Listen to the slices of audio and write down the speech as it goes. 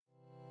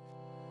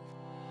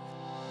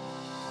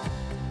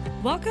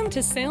Welcome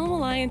to Salem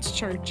Alliance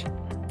Church.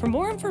 For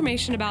more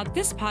information about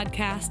this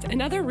podcast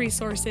and other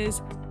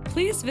resources,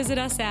 please visit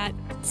us at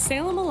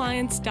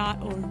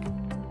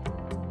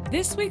salemalliance.org.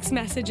 This week's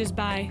message is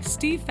by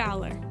Steve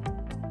Fowler.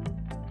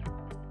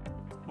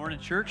 Morning,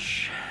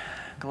 church.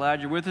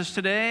 Glad you're with us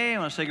today. I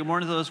want to say good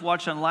morning to those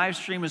watching on live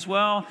stream as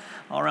well,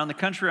 all around the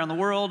country, around the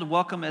world.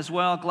 Welcome as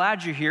well.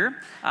 Glad you're here.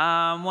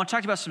 I want to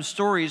talk about some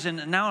stories,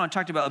 and now I want to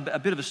talk about a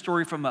bit of a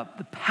story from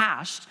the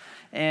past.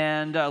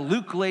 And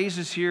Luke Glaze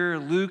is here.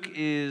 Luke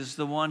is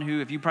the one who,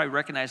 if you probably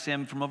recognize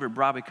him from over at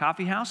Broadway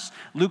Coffee House,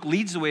 Luke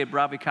leads the way at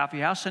Broadway Coffee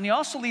House, and he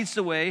also leads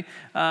the way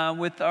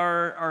with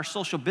our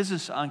social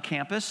business on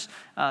campus,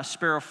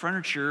 Sparrow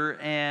Furniture.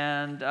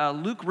 And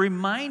Luke,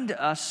 remind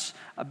us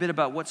a bit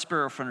about what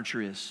Sparrow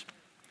Furniture is.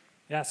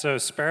 Yeah, so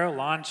Sparrow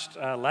launched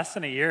less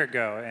than a year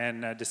ago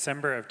in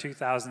December of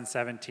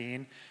 2017,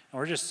 and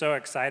we're just so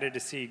excited to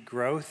see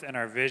growth in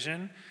our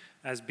vision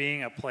as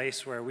being a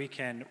place where we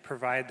can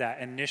provide that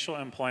initial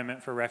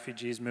employment for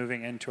refugees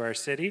moving into our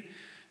city,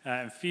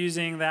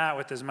 infusing that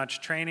with as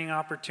much training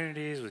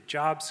opportunities, with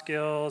job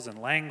skills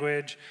and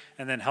language,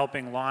 and then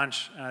helping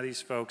launch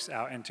these folks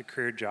out into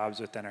career jobs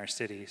within our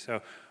city.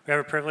 So we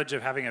have a privilege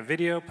of having a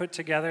video put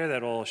together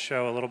that will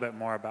show a little bit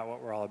more about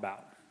what we're all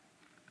about.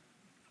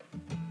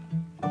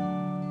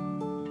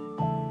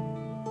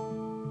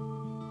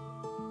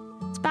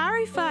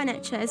 Sparrow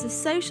Furniture is a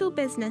social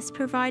business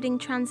providing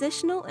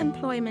transitional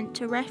employment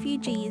to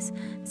refugees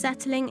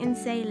settling in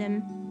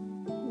Salem.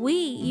 We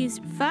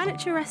use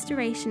furniture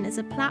restoration as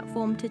a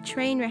platform to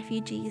train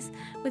refugees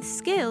with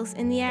skills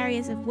in the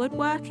areas of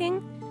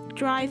woodworking,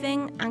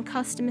 driving, and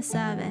customer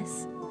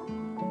service.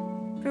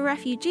 For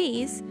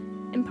refugees,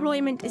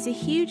 employment is a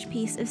huge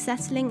piece of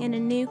settling in a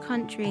new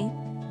country,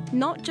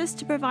 not just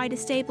to provide a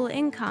stable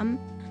income,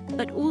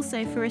 but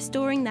also for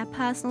restoring their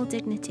personal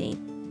dignity.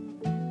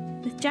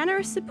 With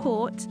generous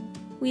support,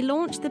 we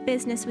launched the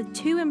business with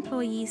 2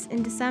 employees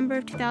in December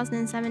of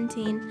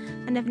 2017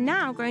 and have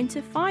now grown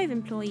to 5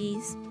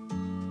 employees.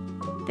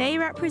 They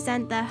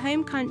represent their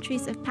home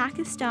countries of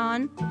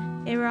Pakistan,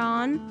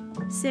 Iran,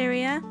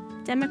 Syria,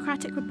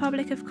 Democratic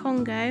Republic of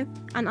Congo,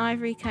 and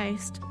Ivory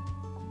Coast.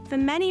 For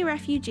many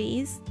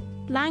refugees,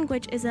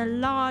 language is a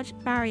large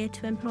barrier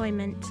to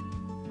employment.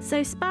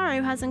 So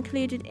Sparrow has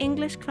included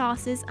English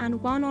classes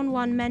and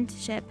one-on-one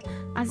mentorship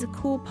as a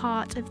core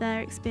part of their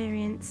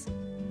experience.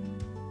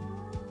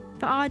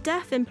 For our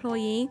deaf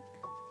employee,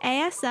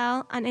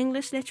 ASL and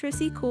English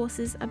literacy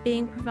courses are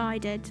being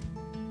provided.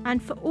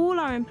 And for all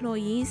our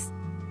employees,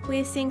 we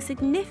are seeing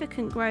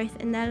significant growth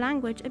in their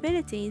language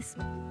abilities.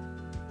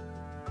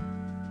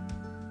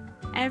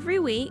 Every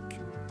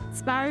week,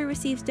 Sparrow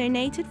receives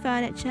donated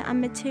furniture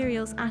and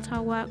materials at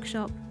our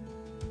workshop.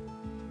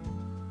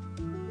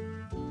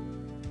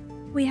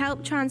 We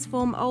help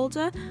transform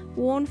older,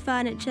 worn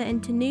furniture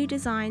into new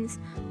designs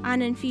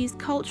and infuse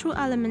cultural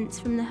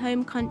elements from the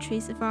home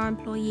countries of our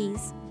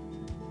employees.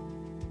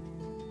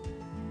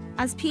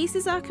 As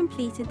pieces are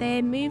completed, they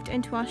are moved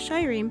into our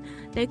showroom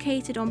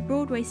located on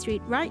Broadway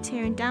Street right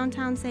here in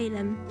downtown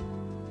Salem.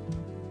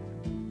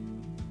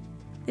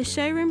 The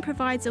showroom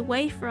provides a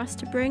way for us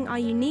to bring our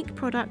unique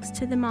products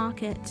to the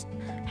market,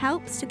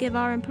 helps to give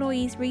our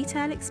employees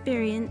retail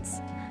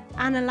experience,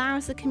 and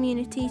allows the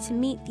community to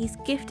meet these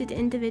gifted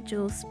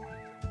individuals.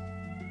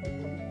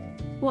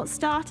 What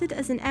started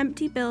as an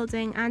empty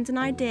building and an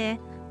idea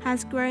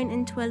has grown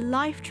into a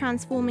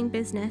life-transforming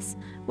business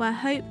where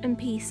hope and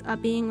peace are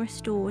being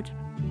restored.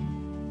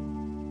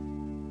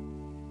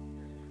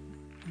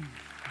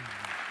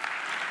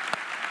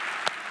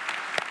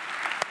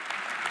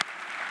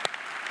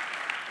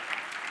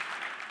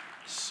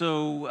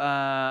 So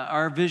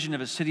our vision of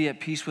a city at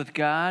peace with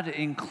God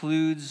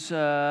includes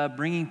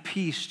bringing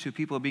peace to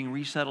people being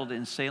resettled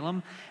in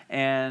Salem.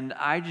 And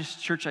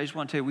Church, I just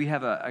want to tell you, we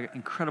have an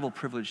incredible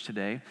privilege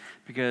today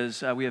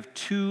because we have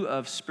 2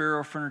 of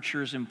Sparrow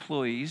Furniture's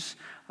employees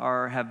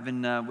have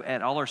been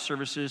at all our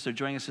services. They're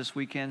joining us this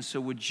weekend.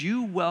 So would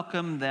you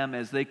welcome them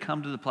as they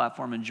come to the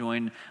platform and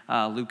join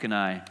Luke and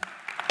I?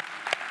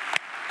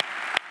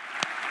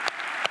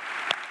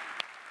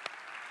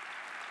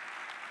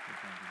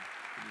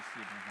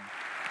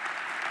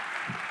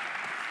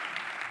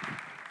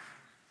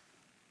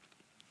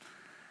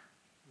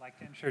 I'd like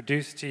to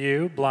introduce to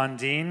you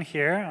Blondine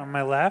here on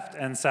my left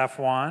and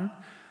Safwan.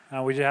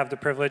 We have the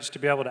privilege to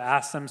be able to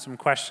ask them some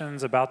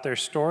questions about their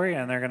story,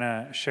 and they're going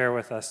to share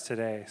with us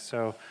today.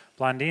 So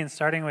Blondine,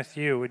 starting with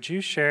you, would you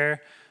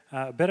share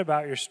a bit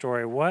about your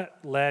story? What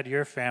led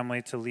your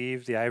family to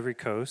leave the Ivory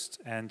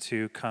Coast and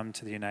to come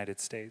to the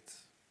United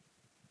States?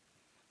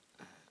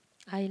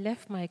 I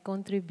left my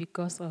country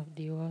because of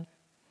the war.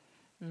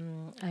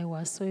 I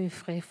was so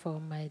afraid for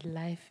my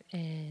life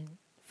and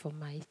for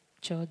my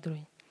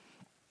children.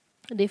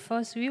 The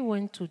first, we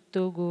went to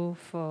Togo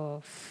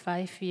for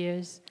 5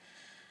 years,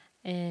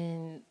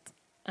 and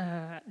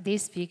they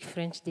speak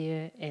French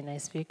there, and I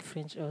speak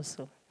French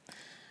also.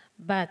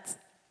 But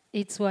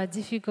it was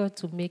difficult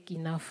to make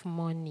enough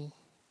money,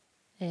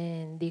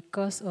 and the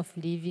cost of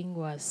living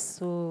was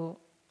so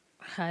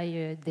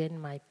higher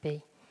than my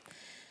pay.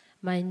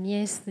 My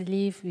niece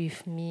lived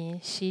with me.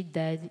 She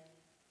died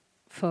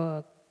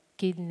for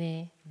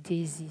kidney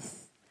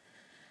disease.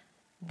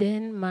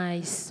 Then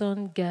my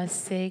son got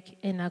sick,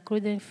 and I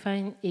couldn't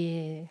find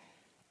a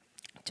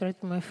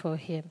treatment for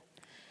him.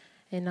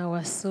 And I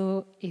was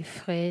so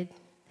afraid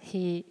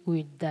he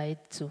would die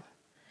too.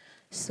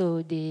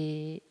 So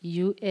the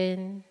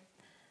UN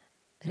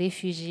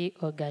Refugee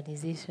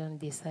Organization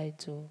decided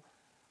to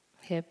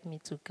help me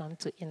to come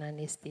to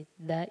United States.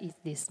 That is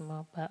the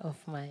small part of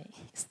my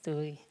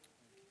story.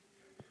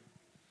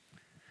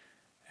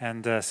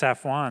 And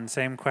Safwan,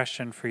 same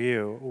question for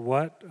you.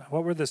 What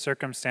were the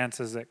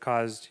circumstances that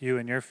caused you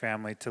and your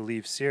family to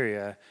leave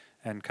Syria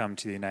and come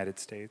to the United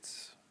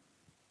States?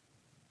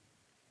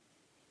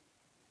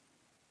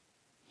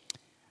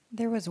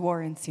 There was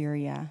war in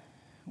Syria.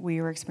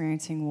 We were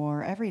experiencing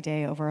war every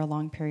day over a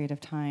long period of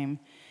time.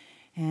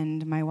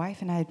 And my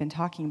wife and I had been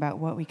talking about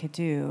what we could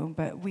do,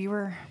 but we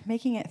were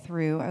making it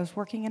through. I was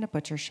working in a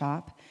butcher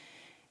shop,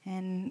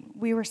 and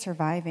we were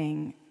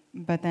surviving.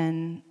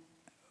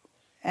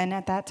 And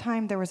at that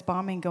time, there was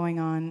bombing going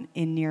on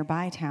in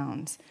nearby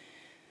towns.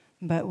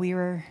 But we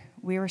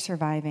were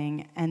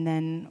surviving. And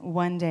then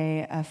one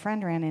day, a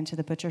friend ran into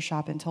the butcher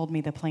shop and told me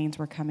the planes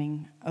were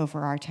coming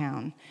over our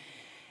town.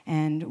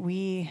 And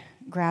we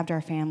grabbed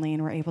our family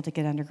and were able to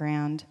get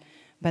underground.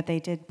 But they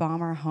did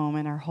bomb our home,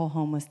 and our whole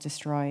home was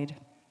destroyed.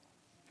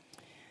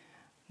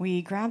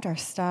 We grabbed our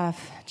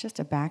stuff, just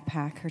a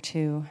backpack or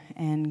two,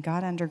 and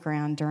got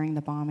underground during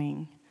the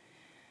bombing.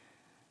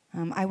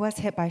 I was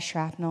hit by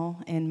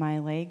shrapnel in my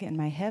leg and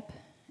my hip,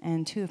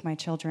 and 2 of my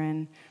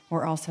children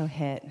were also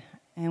hit,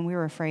 and we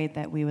were afraid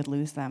that we would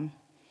lose them.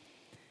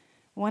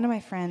 One of my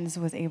friends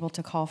was able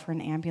to call for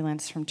an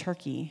ambulance from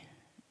Turkey,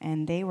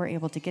 and they were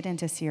able to get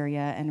into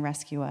Syria and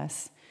rescue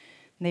us.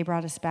 They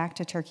brought us back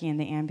to Turkey in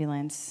the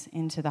ambulance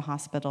into the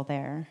hospital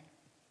there.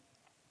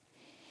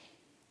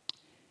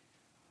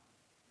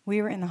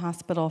 We were in the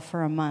hospital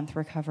for a month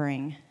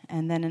recovering,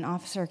 and then an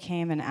officer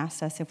came and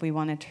asked us if we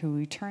wanted to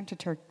return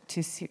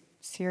to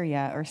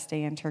Syria or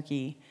stay in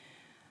Turkey,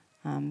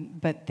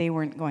 but they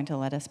weren't going to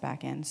let us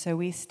back in. So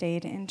we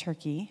stayed in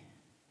Turkey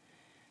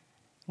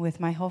with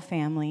my whole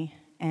family,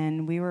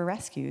 and we were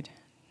rescued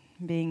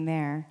being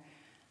there.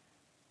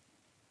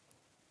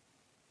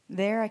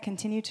 There, I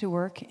continued to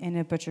work in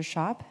a butcher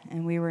shop,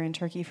 and we were in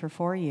Turkey for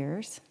 4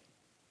 years.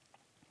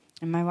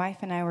 And my wife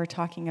and I were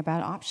talking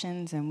about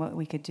options and what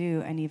we could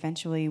do, and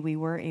eventually we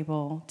were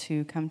able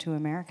to come to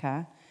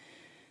America.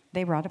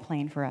 They brought a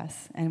plane for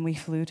us, and we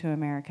flew to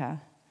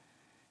America.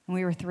 And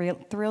we were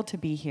thrilled to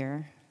be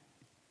here.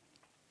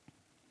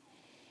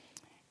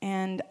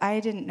 And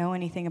I didn't know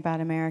anything about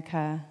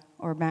America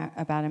or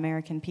about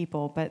American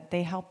people, but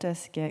they helped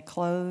us get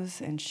clothes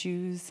and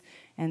shoes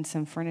and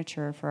some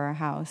furniture for our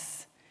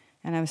house.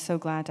 And I was so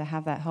glad to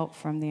have that help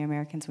from the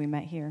Americans we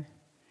met here.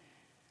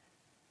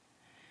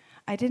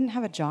 I didn't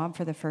have a job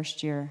for the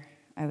first year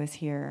I was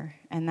here,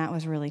 and that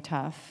was really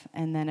tough.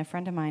 And then a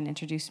friend of mine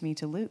introduced me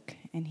to Luke,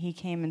 and he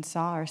came and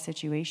saw our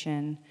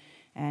situation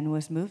and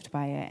was moved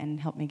by it and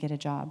helped me get a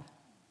job.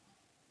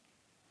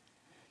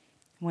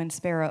 When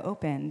Sparrow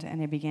opened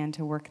and I began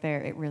to work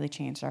there, it really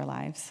changed our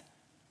lives.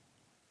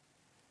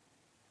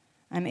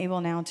 I'm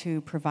able now to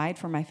provide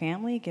for my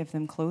family, give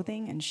them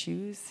clothing and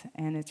shoes,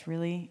 and it's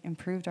really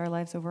improved our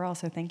lives overall.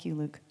 So thank you,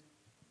 Luke.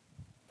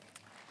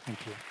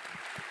 Thank you.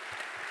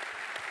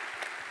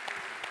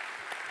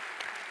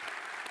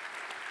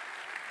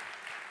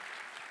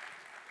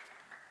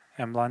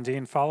 And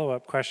Blondine,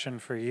 follow-up question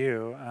for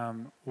you.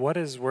 What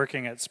has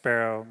working at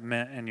Sparrow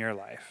meant in your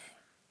life?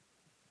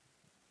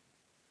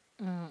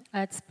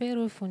 At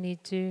Sparrow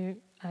Furniture,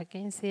 I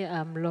can say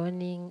I'm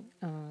learning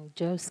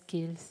job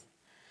skills.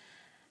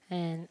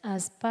 And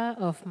as part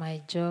of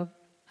my job,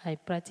 I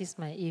practice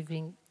my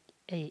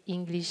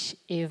English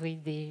every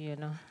day,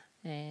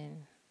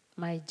 And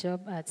my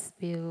job at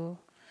Sparrow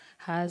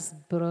has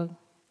brought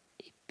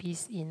a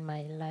peace in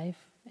my life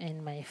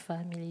and my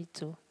family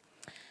too.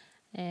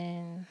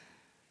 And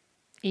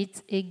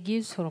it's a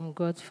gift from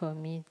God for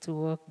me to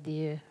work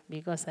there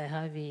because I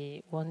have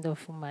a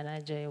wonderful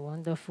manager, a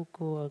wonderful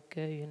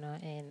co-worker,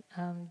 and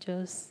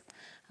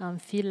I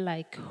feel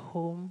like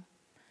home.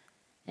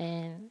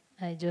 And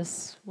I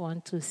just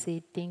want to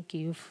say thank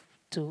you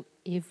to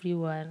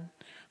everyone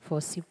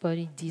for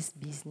supporting this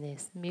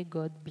business. May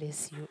God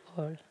bless you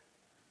all.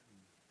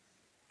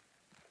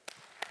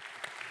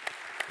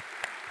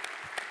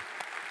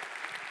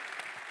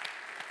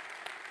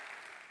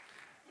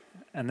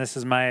 And this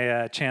is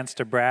my chance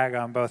to brag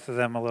on both of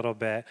them a little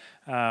bit.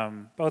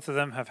 Both of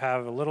them have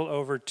had a little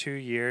over 2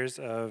 years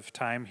of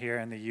time here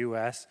in the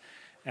U.S.,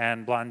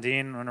 and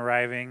Blondine, when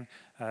arriving,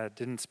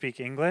 didn't speak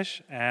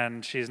English,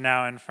 and she's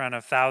now in front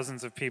of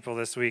thousands of people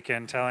this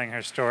weekend telling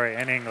her story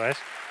in English.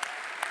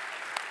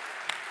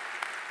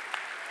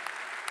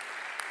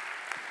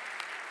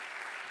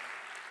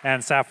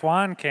 And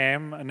Safwan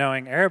came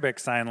knowing Arabic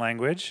Sign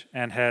Language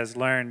and has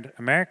learned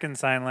American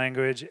Sign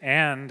Language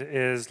and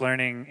is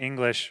learning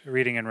English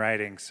reading and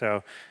writing.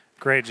 So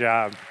great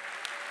job.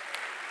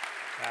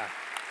 Yeah.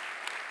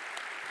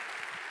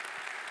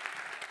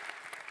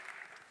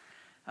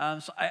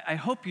 So I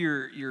hope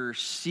you're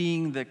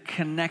seeing the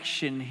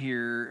connection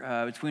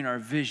here between our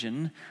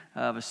vision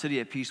of a city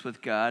at peace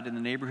with God and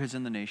the neighborhoods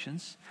and the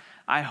nations.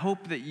 I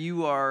hope that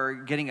you are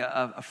getting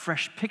a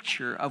fresh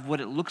picture of what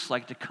it looks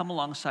like to come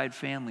alongside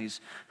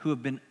families who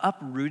have been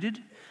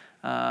uprooted,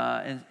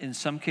 in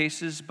some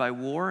cases by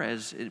war,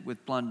 as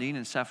with Blondine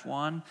and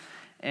Safwan.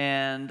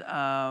 And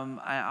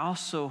I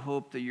also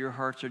hope that your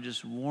hearts are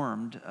just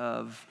warmed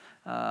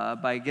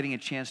by getting a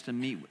chance to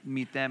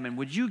meet them. And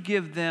would you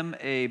give them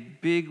a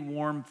big,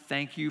 warm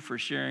thank you for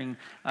sharing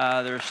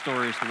their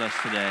stories with us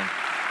today?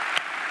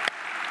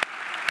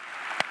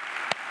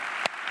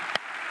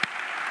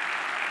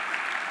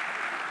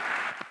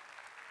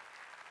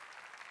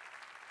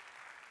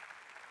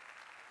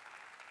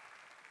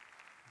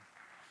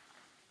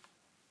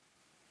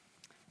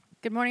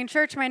 Good morning,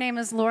 church. My name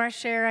is Laura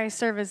Scher. I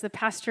serve as the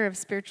pastor of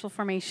spiritual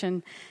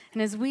formation.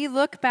 And as we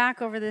look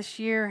back over this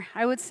year,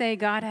 I would say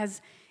God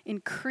has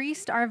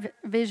increased our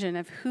vision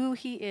of who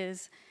he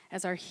is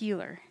as our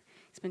healer.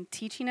 He's been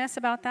teaching us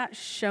about that,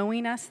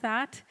 showing us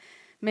that.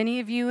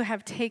 Many of you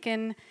have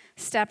taken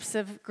steps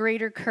of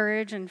greater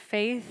courage and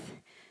faith,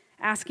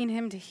 asking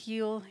him to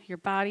heal your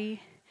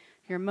body,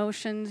 your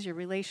emotions, your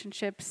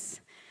relationships.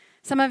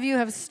 Some of you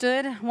have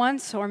stood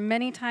once or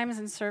many times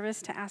in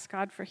service to ask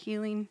God for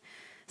healing.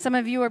 Some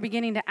of you are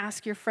beginning to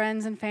ask your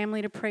friends and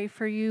family to pray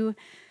for you.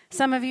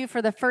 Some of you, for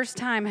the first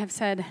time, have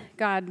said,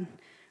 God,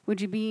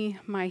 would you be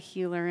my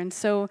healer? And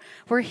so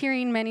we're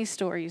hearing many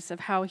stories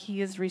of how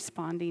he is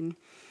responding.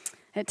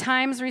 At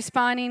times,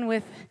 responding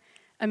with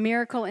a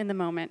miracle in the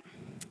moment.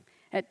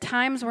 At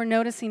times, we're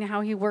noticing how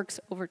he works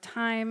over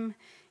time,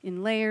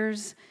 in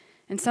layers.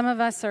 And some of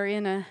us are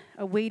in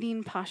a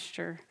waiting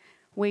posture,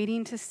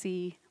 waiting to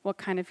see what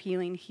kind of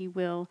healing he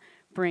will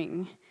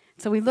bring.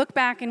 So we look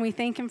back and we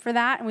thank him for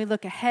that, and we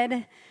look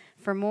ahead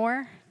for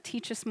more.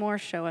 Teach us more,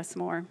 show us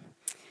more.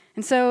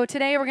 And so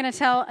today we're going to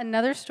tell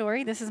another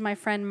story. This is my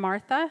friend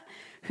Martha,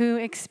 who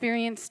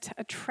experienced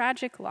a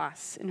tragic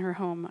loss in her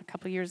home a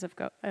couple years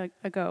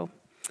ago.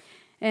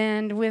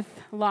 And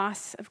with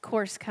loss, of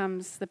course,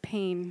 comes the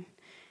pain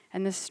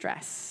and the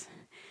stress,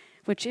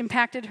 which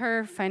impacted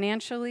her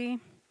financially,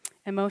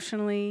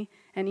 emotionally,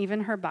 and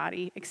even her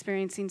body,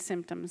 experiencing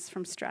symptoms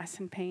from stress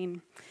and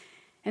pain.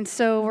 And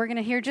so we're going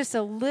to hear just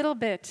a little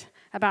bit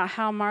about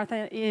how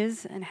Martha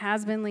is and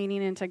has been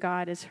leaning into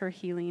God as her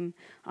healing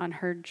on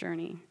her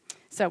journey.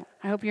 So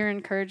I hope you're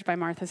encouraged by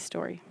Martha's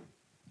story.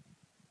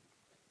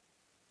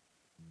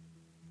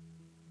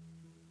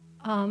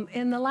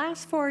 In the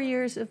last 4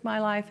 years of my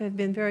life have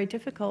been very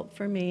difficult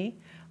for me.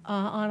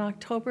 On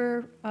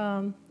October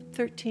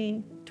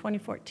 13,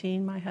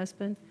 2014, my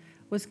husband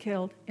was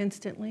killed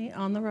instantly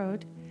on the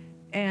road.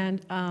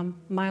 And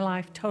my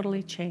life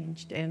totally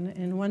changed.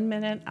 In 1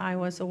 minute, I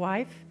was a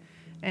wife,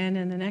 and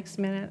in the next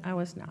minute, I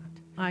was not.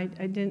 I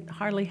didn't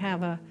hardly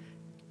have a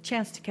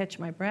chance to catch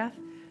my breath,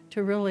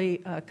 to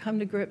really come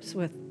to grips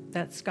with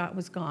that Scott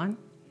was gone,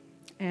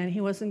 and he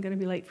wasn't going to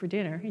be late for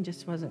dinner. He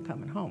just wasn't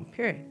coming home,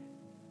 period.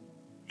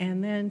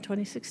 And then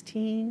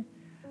 2016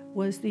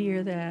 was the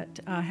year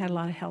that I had a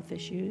lot of health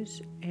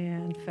issues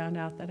and found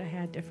out that I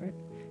had different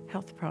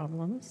health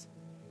problems.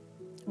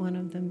 One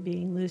of them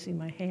being losing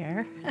my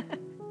hair.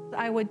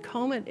 I would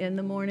comb it in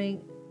the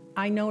morning.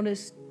 I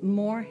noticed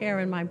more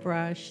hair in my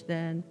brush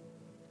than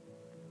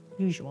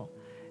usual.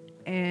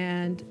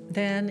 And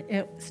then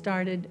it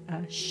started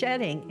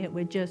shedding. It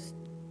would just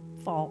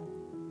fall.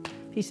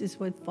 Pieces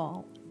would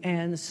fall.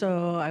 And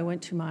so I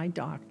went to my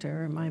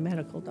doctor, my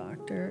medical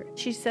doctor.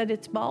 She said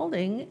it's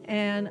balding,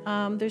 and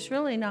there's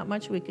really not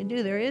much we can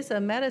do. There is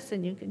a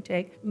medicine you can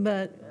take,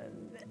 but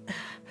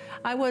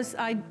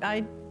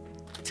I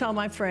tell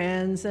my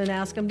friends and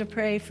ask them to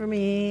pray for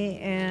me,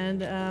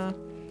 and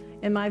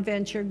in my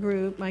venture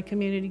group, my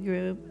community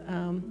group,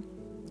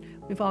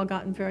 we've all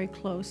gotten very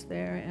close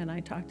there, and I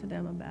talked to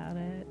them about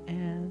it,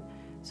 and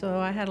so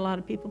I had a lot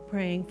of people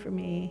praying for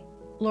me.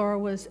 Laura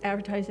was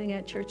advertising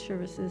at church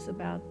services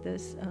about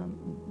this,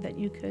 that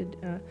you could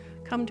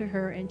come to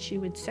her and she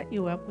would set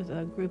you up with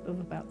a group of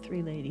about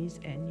 3 ladies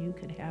and you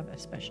could have a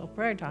special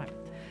prayer time.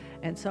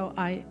 And so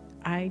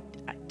I've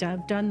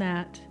done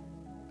that.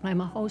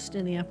 I'm a host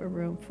in the upper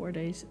room 4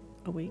 days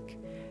a week.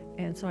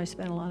 And so I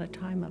spent a lot of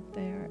time up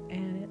there,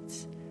 and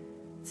it's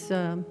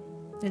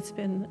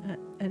been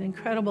an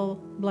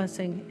incredible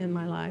blessing in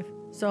my life.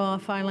 So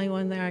finally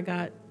one day I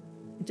got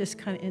just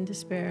kind of in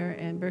despair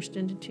and burst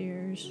into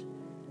tears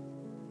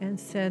and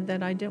said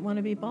that I didn't want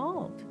to be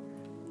bald.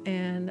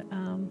 And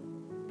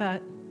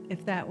but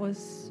if that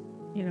was,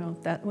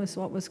 that was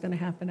what was going to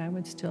happen, I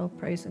would still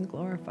praise and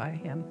glorify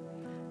him.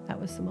 That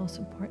was the most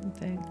important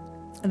thing.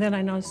 And then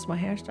I noticed my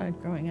hair started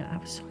growing, and I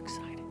was so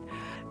excited.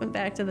 Went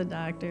back to the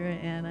doctor,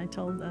 and I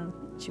told them,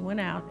 she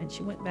went out, and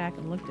she went back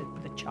and looked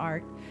at the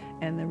chart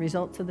and the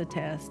results of the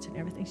test and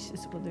everything. She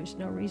says, well, there's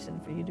no reason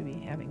for you to be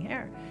having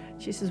hair.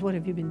 She says, what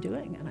have you been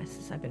doing? And I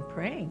says, I've been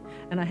praying.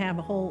 And I have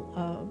a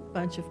whole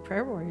bunch of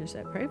prayer warriors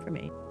that pray for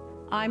me.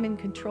 I'm in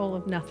control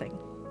of nothing.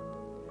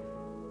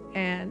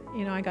 And,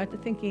 I got to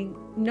thinking,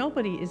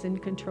 nobody is in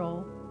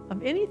control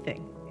of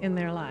anything. in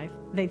their life.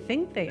 They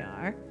think they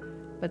are,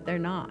 but they're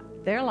not.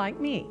 They're like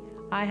me.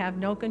 I have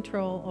no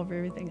control over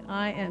everything.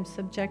 I am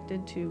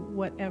subjected to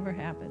whatever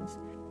happens.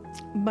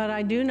 But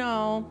I do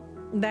know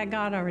that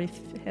God already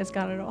has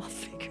got it all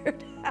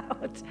figured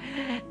out.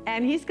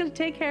 And he's going to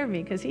take care of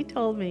me, because he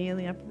told me in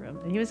the upper room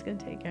that he was going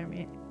to take care of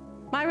me.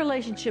 My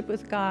relationship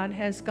with God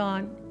has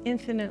gone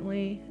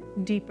infinitely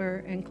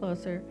deeper and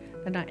closer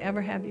than I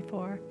ever had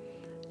before.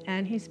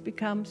 And he's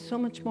become so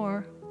much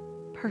more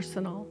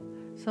personal,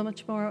 so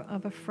much more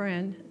of a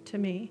friend to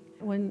me.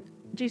 When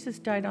Jesus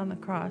died on the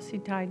cross, he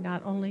died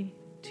not only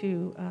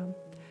to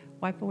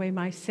wipe away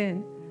my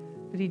sin,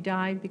 but he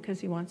died because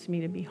he wants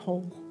me to be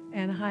whole.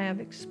 And I have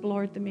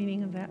explored the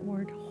meaning of that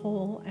word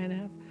whole and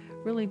have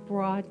really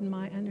broadened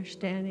my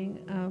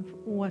understanding of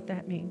what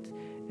that means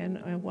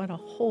and what a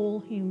whole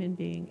human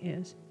being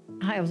is.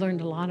 I have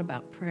learned a lot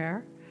about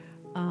prayer,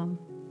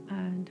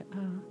 and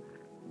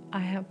I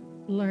have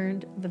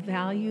learned the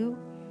value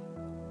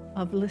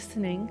of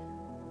listening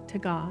to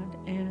God,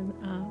 and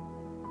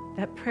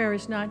that prayer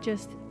is not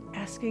just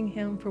asking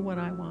him for what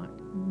I want,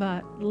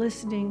 but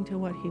listening to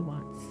what he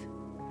wants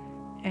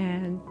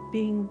and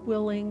being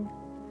willing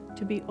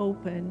to be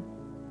open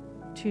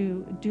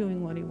to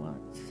doing what he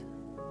wants.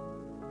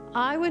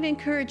 I would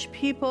encourage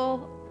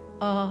people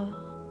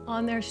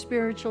on their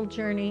spiritual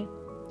journey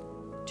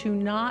to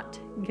not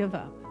give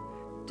up.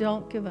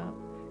 Don't give up.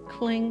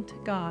 Cling to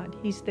God.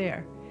 He's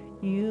there.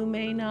 You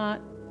may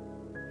not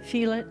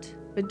feel it,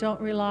 but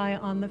don't rely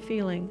on the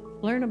feeling.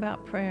 Learn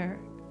about prayer.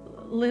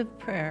 Live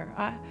prayer.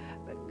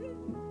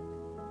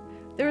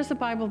 There is a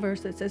Bible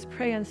verse that says,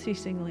 pray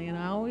unceasingly, and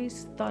I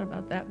always thought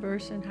about that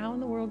verse and how in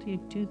the world do you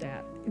do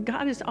that?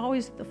 God is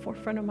always at the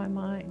forefront of my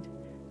mind,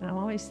 and I'm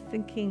always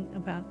thinking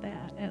about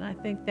that, and I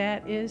think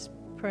that is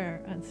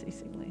prayer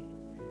unceasingly.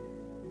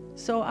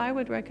 So I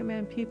would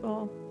recommend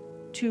people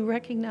to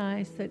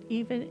recognize that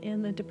even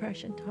in the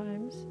depression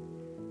times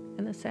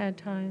and the sad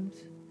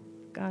times,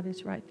 God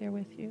is right there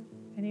with you,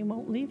 and he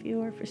won't leave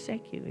you or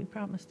forsake you. He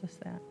promised us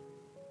that.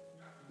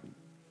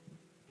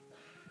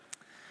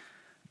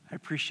 I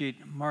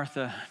appreciate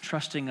Martha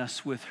trusting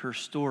us with her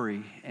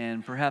story,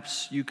 and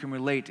perhaps you can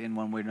relate in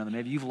one way or another.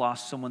 Maybe you've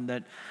lost someone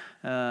that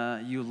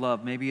you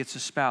love. Maybe it's a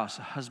spouse,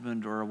 a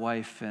husband, or a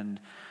wife, and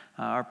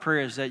our prayer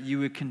is that you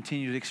would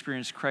continue to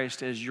experience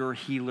Christ as your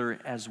healer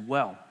as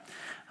well.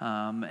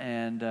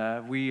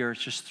 We are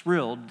just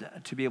thrilled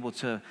to be able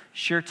to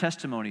share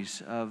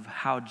testimonies of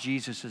how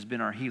Jesus has been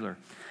our healer.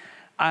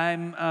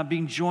 I'm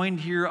being joined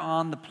here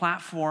on the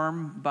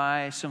platform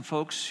by some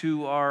folks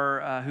who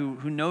are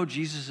who know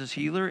Jesus as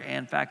healer, and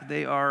in fact,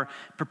 they are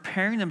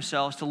preparing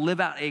themselves to live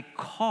out a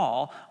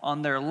call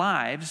on their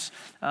lives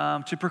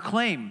to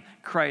proclaim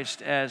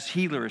Christ as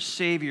healer, as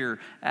Savior,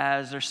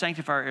 as their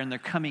sanctifier, and their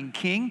coming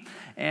King.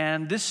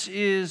 And this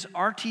is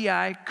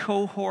RTI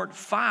Cohort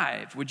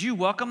 5. Would you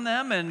welcome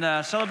them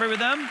and celebrate with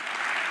them?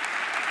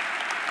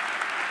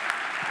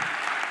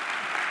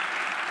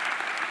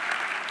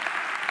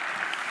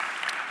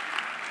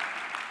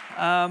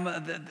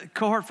 The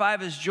Cohort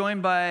 5 is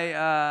joined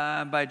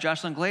by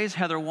Jocelyn Glaze,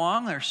 Heather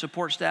Wong, their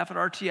support staff at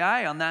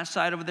RTI. On that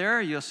side over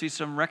there, you'll see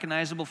some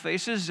recognizable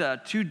faces.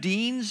 Two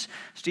deans,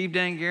 Steve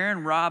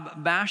Dangarin,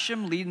 Rob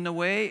Basham, leading the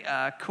way.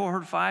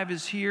 Cohort 5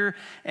 is here.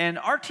 And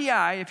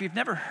RTI, if you've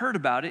never heard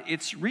about it,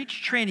 it's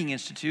Reach Training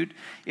Institute.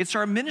 It's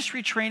our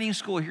ministry training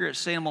school here at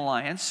Salem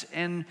Alliance.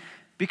 And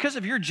because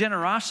of your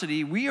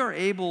generosity, we are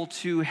able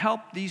to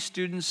help these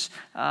students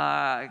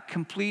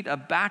complete a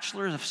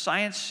Bachelor's of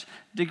Science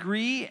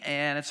degree,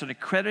 and it's an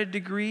accredited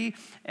degree,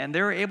 and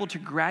they're able to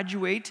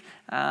graduate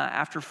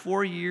after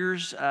 4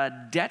 years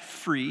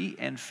debt-free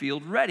and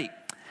field-ready.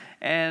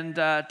 And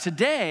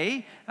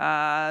today,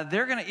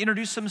 they're going to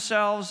introduce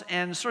themselves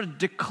and sort of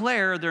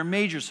declare their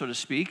major, so to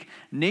speak,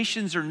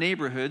 nations or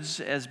neighborhoods,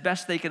 as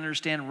best they can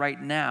understand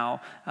right now,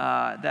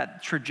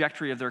 that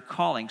trajectory of their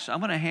calling. So I'm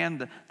going to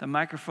hand the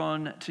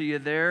microphone to you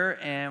there,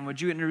 and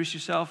would you introduce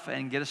yourself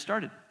and get us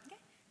started? Okay.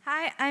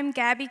 Hi, I'm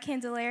Gabby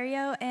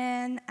Candelario,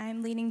 and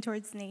I'm leaning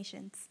towards the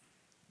nations.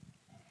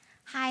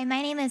 Hi,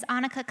 my name is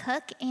Annika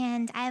Cook,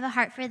 and I have a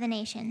heart for the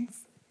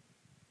nations.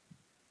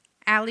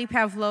 Ali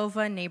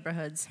Pavlova,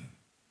 neighborhoods.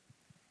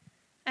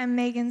 I'm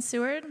Megan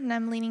Seward, and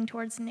I'm leaning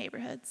towards the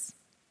neighborhoods.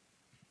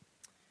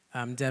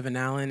 I'm Devin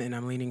Allen, and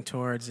I'm leaning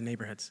towards the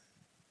neighborhoods.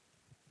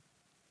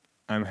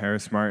 I'm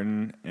Harris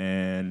Martin,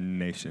 and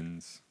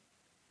nations.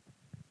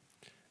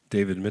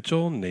 David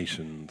Mitchell,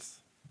 nations.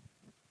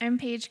 I'm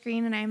Paige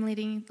Green, and I'm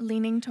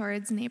leaning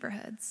towards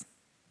neighborhoods.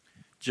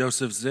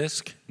 Joseph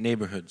Zisk,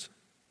 neighborhoods.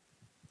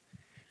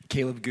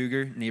 Caleb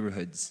Guger,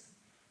 neighborhoods.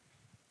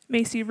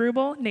 Macy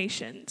Rubel,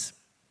 nations.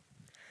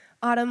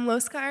 Autumn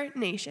Loskar,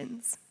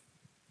 nations.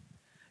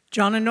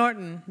 Jonna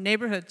Norton,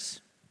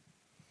 neighborhoods.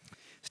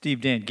 Steve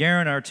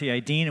Dangarin,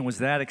 RTI Dean, and was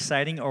that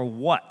exciting or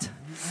what?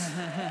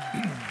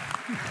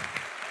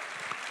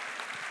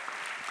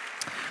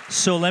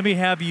 So let me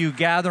have you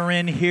gather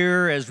in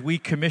here as we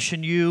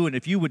commission you, and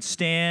if you would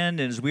stand,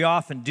 and as we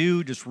often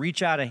do, just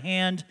reach out a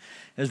hand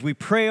as we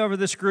pray over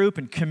this group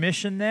and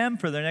commission them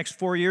for the next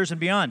 4 years and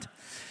beyond.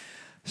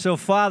 So,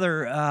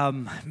 Father,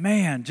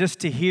 man,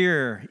 just to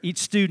hear each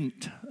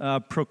student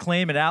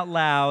proclaim it out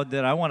loud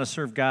that I want to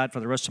serve God for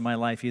the rest of my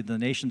life, either the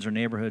nations or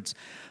neighborhoods.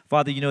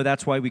 Father, you know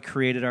that's why we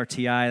created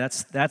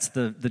RTI. That's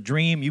the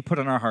dream you put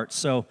in our hearts.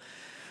 So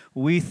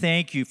we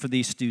thank you for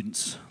these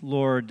students.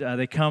 Lord,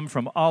 they come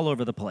from all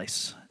over the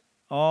place,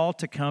 all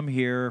to come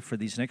here for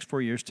these next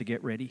 4 years to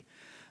get ready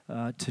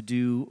to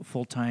do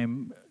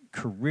full-time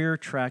career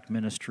track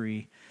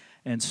ministry.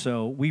 And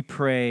so we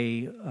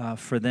pray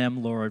for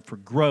them, Lord, for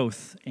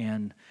growth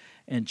and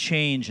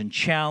change and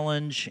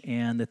challenge,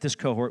 and that this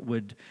cohort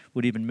would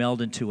even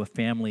meld into a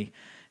family.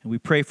 And we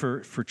pray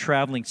for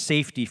traveling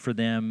safety for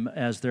them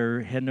as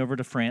they're heading over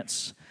to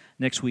France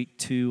next week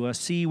to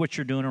see what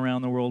you're doing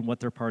around the world and what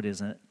their part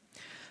is in it.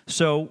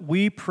 So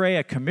we pray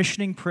a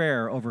commissioning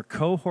prayer over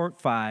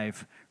Cohort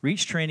 5,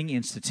 Reach Training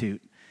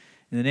Institute,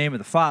 in the name of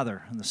the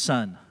Father, and the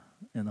Son,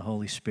 and the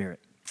Holy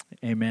Spirit.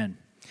 Amen.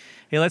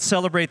 Hey, let's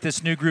celebrate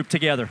this new group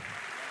together.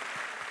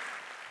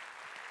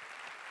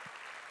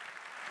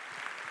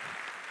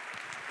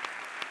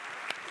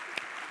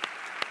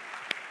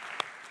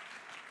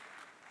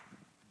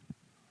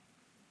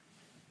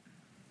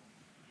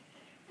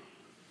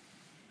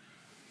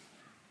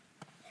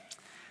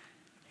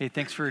 Hey,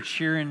 thanks for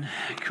cheering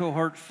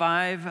Cohort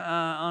 5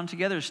 on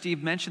together. As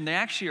Steve mentioned, they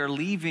actually are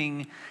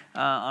leaving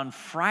on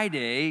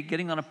Friday,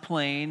 getting on a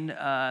plane.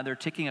 They're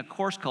taking a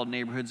course called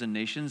Neighborhoods and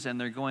Nations, and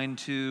they're going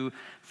to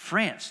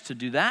France to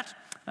do that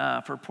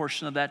for a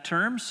portion of that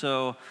term.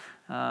 So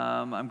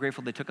I'm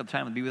grateful they took the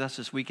time to be with us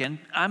this weekend.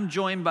 I'm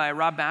joined by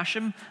Rob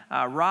Basham.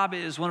 Rob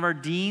is one of our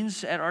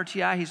deans at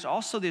RTI. He's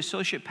also the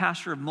associate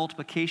pastor of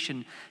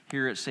multiplication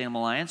here at Salem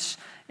Alliance.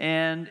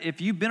 And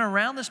if you've been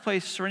around this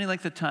place for any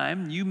length of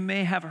time, you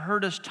may have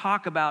heard us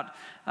talk about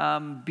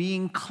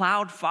being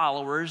cloud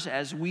followers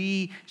as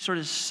we sort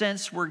of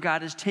sense where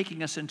God is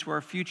taking us into our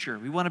future.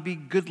 We want to be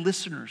good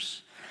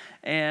listeners.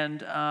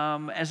 And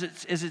as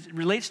it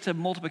relates to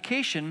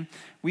multiplication,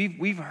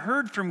 we've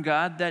heard from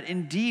God that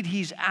indeed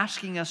He's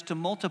asking us to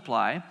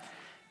multiply,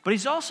 but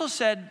He's also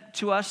said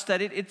to us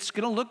that it's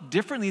going to look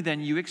differently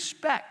than you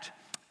expect,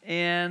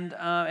 and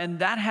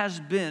that has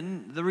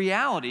been the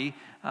reality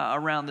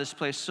around this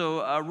place.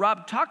 So,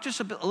 Rob, talk to us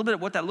a little bit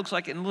about what that looks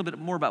like, and a little bit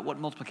more about what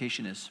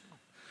multiplication is.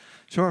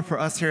 Sure. For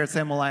us here at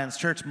Salem Alliance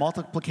Church,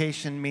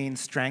 multiplication means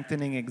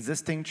strengthening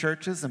existing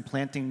churches and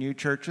planting new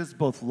churches,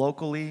 both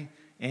locally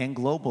and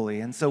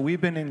globally. And so we've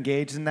been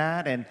engaged in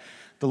that, and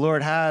the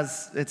Lord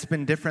it's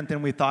been different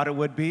than we thought it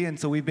would be, and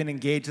so we've been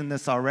engaged in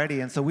this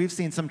already. And so we've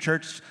seen some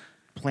church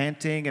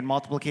planting and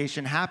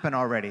multiplication happen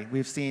already.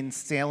 We've seen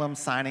Salem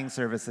signing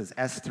services,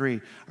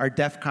 S3, our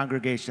deaf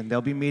congregation.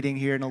 They'll be meeting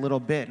here in a little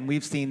bit, and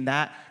we've seen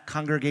that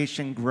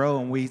congregation grow,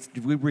 and we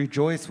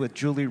rejoice with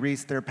Julie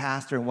Reese, their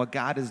pastor, and what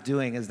God is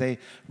doing as they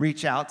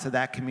reach out to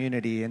that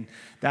community, and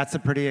that's a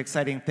pretty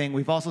exciting thing.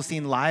 We've also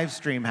seen live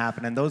stream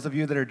happen, and those of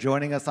you that are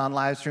joining us on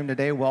live stream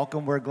today,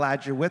 welcome. We're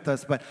glad you're with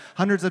us, but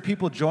hundreds of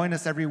people join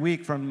us every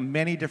week from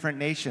many different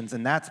nations,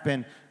 and that's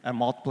been a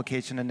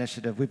multiplication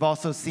initiative. We've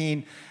also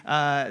seen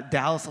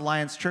Dallas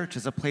Alliance Church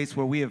as a place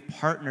where we have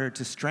partnered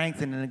to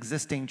strengthen an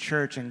existing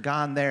church and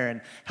gone there and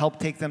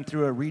helped take them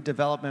through a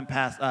redevelopment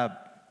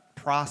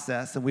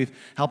process, and we've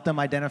helped them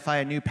identify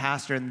a new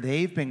pastor, and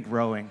they've been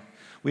growing.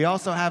 We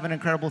also have an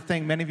incredible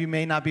thing. Many of you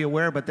may not be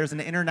aware, but there's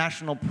an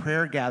international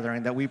prayer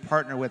gathering that we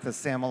partner with as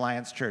Salem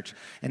Alliance Church,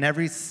 and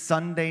every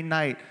Sunday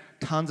night,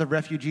 tons of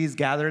refugees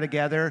gather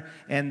together,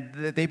 and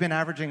they've been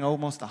averaging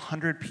almost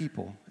 100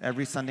 people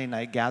every Sunday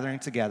night gathering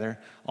together,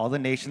 all the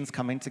nations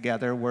coming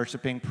together,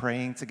 worshiping,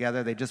 praying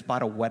together. They just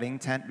bought a wedding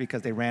tent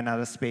because they ran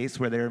out of space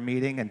where they were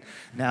meeting, and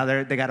now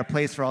they got a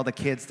place for all the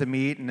kids to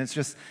meet, and it's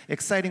just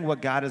exciting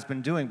what God has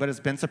been doing, but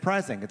it's been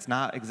surprising. It's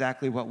not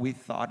exactly what we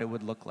thought it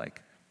would look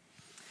like.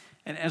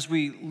 And as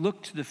we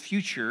look to the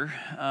future,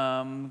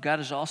 God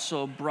has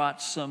also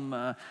brought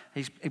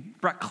He's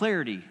brought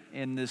clarity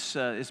in this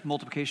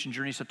multiplication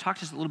journey. So talk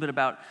to us a little bit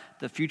about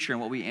the future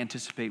and what we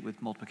anticipate with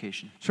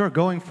multiplication. Sure.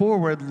 Going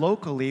forward,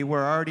 locally,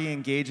 we're already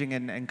engaging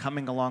and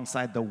coming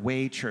alongside the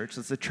Way Church.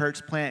 It's a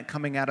church plant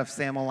coming out of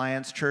Salem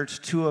Alliance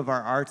Church. Two of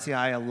our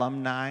RTI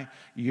alumni,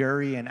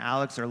 Yuri and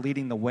Alex, are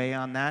leading the way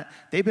on that.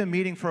 They've been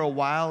meeting for a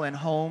while in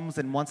homes,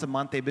 and once a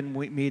month they've been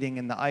meeting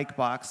in the Ike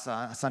Box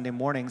Sunday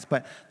mornings.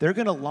 But they're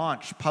going to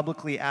launch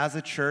publicly as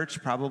a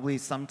church probably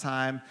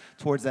sometime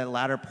towards that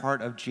latter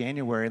part of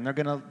January, and they're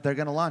going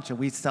to launch, and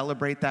we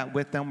celebrate that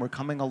with them. We're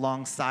coming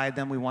alongside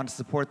them. We want to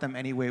support them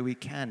any way we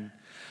can.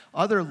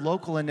 Other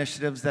local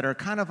initiatives that are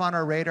kind of on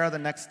our radar the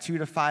next 2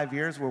 to 5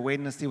 years, we're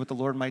waiting to see what the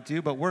Lord might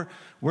do, but we're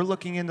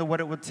looking into what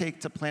it would take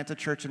to plant a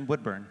church in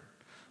Woodburn.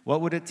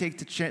 What would it take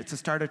to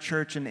start a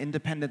church in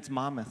Independence,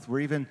 Monmouth? We're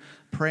even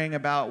praying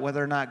about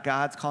whether or not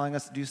God's calling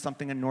us to do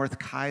something in North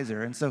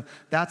Kaiser. And so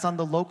that's on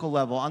the local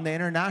level. On the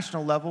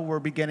international level, we're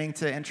beginning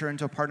to enter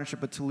into a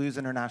partnership with Toulouse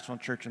International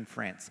Church in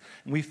France.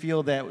 And we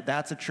feel that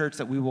that's a church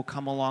that we will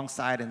come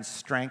alongside and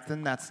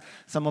strengthen. That's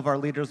some of our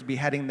leaders will be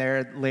heading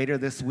there later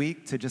this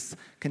week to just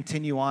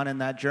continue on in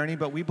that journey.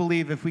 But we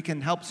believe if we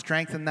can help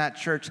strengthen that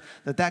church,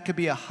 that could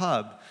be a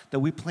hub that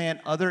we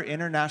plant other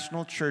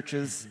international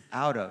churches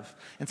out of.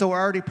 And so we're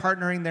already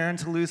partnering there in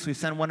Toulouse. We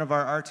sent one of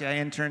our RTI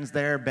interns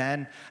there,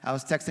 Ben. I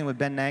was texting with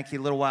Ben Nanke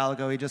a little while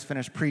ago. He just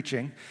finished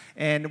preaching.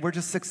 And we're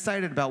just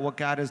excited about what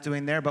God is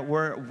doing there, but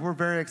we're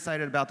very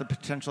excited about the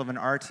potential of an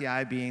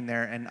RTI being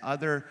there and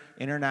other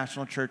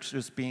international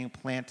churches being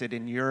planted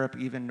in Europe,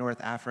 even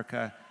North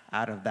Africa,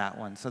 out of that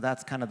one. So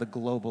that's kind of the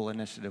global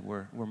initiative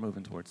we're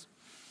moving towards.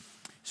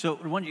 So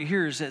what you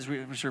hear is as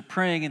we're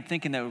praying and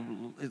thinking that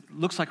it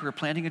looks like we're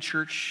planting a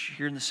church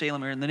here in the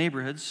Salem area, in the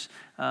neighborhoods,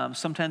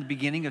 sometime at the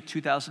beginning of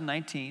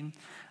 2019.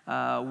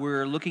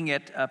 We're looking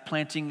at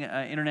planting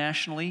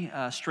internationally,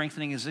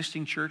 strengthening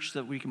existing church so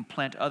that we can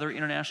plant other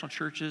international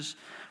churches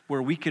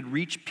where we could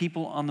reach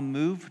people on the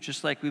move,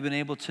 just like we've been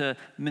able to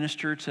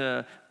minister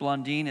to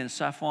Blondine and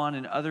Safwan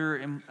and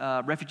other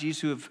refugees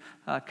who have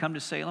come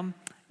to Salem.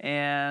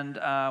 And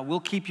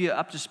we'll keep you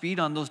up to speed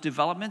on those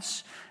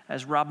developments.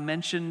 As Rob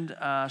mentioned,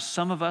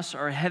 some of us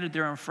are headed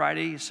there on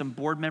Friday. Some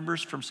board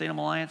members from Salem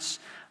Alliance,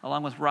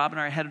 along with Rob and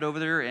I, are headed over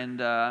there,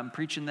 and I'm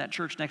preaching that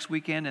church next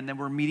weekend. And then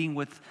we're meeting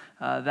with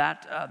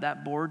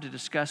that board to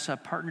discuss a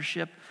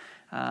partnership.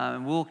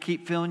 And we'll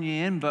keep filling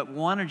you in, but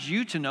wanted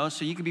you to know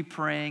so you could be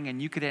praying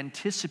and you could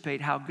anticipate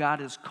how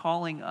God is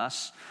calling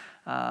us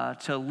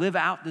to live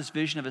out this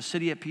vision of a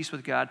city at peace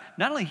with God,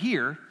 not only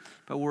here,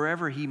 but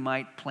wherever he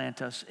might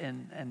plant us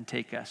and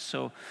take us.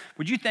 So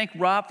would you thank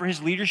Rob for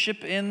his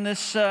leadership in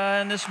this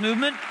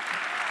movement?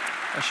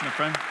 Bless you, my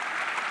friend.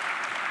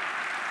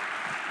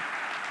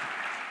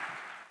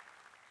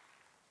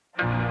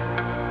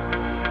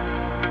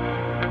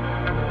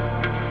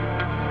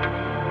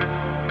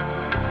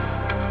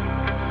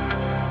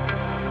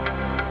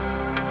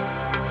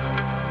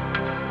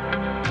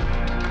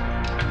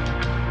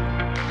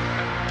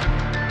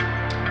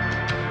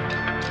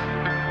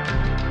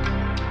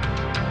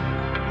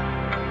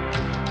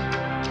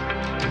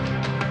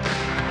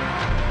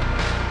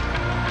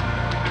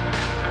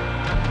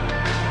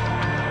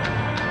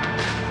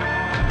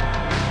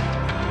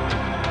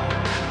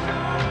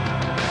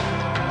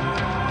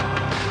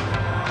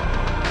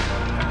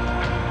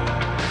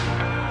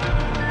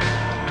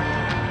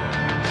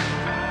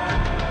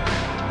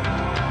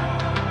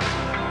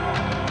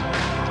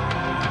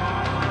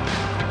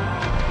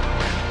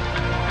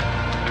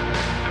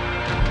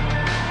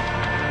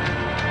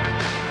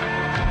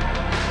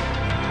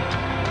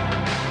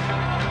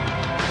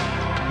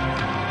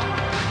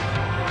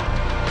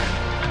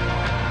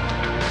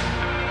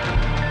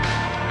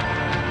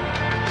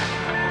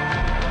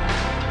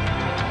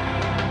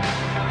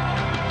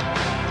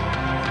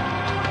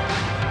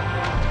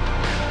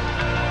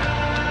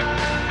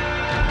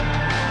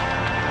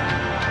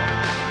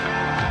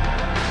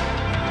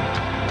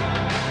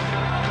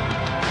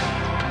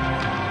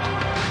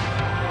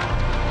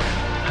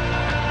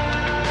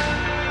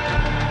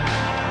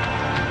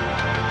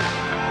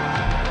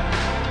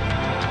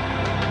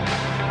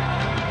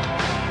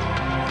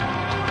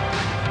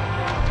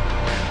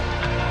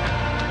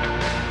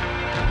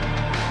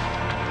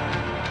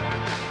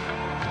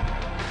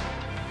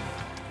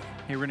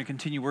 We're going to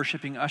continue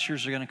worshiping.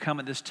 Ushers are going to come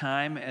at this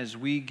time as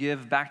we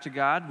give back to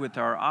God with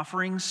our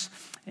offerings.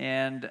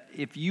 And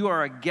if you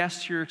are a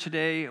guest here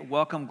today,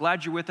 welcome.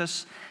 Glad you're with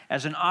us.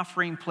 As an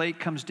offering plate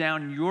comes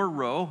down your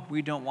row,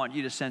 we don't want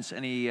you to sense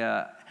any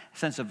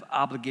sense of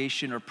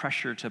obligation or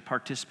pressure to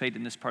participate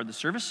in this part of the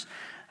service.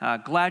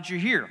 Glad you're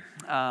here.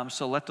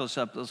 So let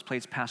those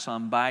plates pass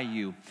on by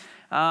you.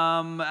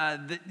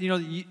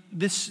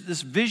 This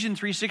Vision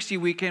 360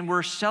 weekend,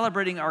 we're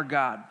celebrating our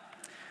God.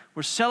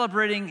 We're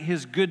celebrating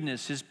his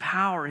goodness, his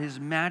power, his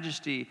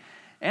majesty,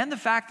 and the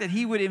fact that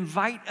he would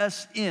invite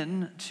us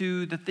in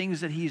to the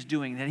things that he's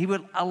doing, that he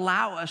would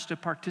allow us to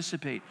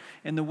participate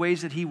in the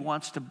ways that he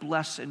wants to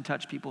bless and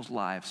touch people's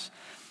lives.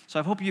 So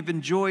I hope you've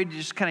enjoyed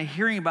just kind of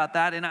hearing about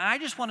that. And I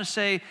just want to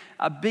say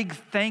a big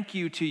thank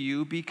you to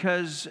you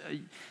because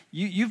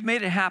you've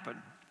made it happen.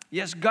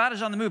 Yes, God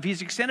is on the move.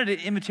 He's extended an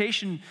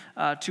invitation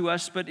to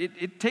us, but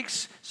it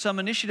takes some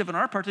initiative on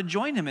our part to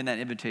join him in that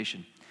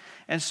invitation.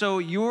 And so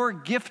your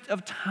gift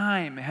of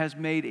time has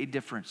made a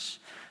difference.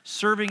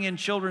 Serving in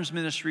children's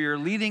ministry or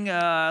leading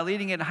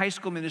in high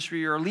school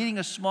ministry or leading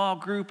a small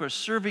group or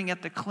serving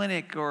at the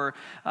clinic or,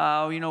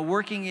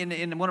 working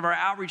in one of our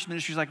outreach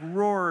ministries like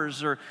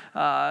Roars or,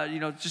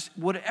 just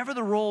whatever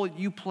the role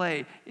you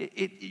play,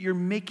 you're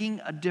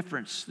making a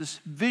difference. This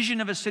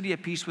vision of a city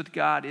at peace with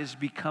God is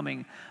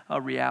becoming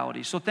a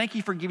reality. So thank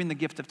you for giving the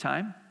gift of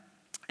time.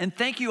 And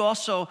thank you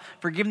also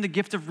for giving the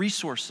gift of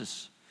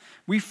resources.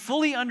 We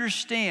fully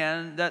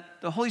understand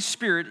that the Holy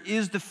Spirit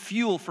is the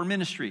fuel for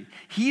ministry.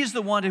 He is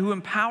the one who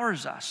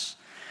empowers us.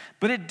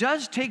 But it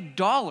does take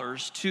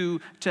dollars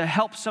to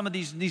help some of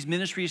these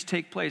ministries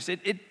take place.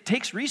 It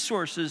takes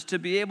resources to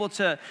be able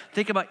to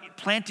think about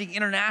planting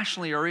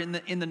internationally or in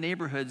the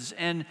neighborhoods.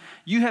 And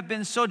you have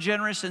been so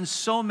generous in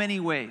so many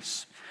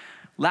ways.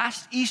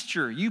 Last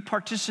Easter, you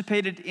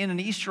participated in an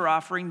Easter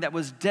offering that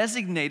was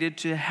designated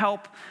to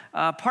help,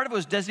 part of it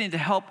was designated to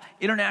help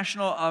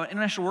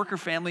international worker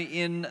family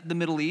in the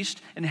Middle East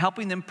and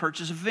helping them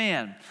purchase a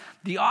van.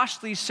 The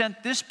Ostleys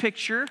sent this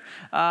picture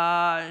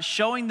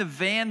showing the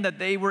van that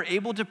they were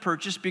able to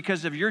purchase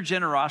because of your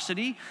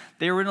generosity.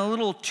 They were in a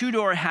little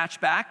 2-door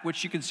hatchback,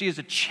 which you can see is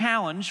a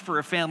challenge for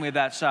a family of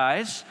that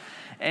size.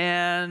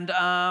 And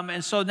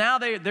so now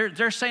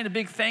they're saying a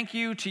big thank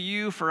you to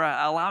you for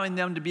allowing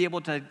them to be able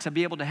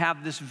to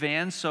have this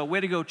van. So way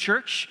to go,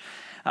 church.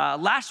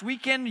 Last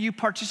weekend, you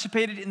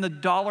participated in the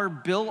dollar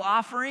bill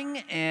offering,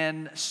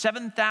 and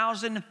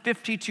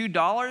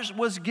 $7,052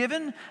 was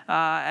given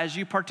as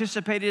you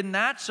participated in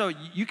that. So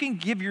you can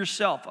give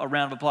yourself a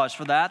round of applause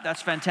for that.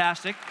 That's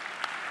fantastic.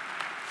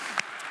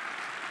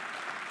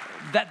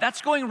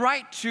 That's going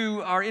right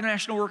to our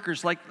international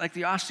workers like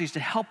the Ostleys to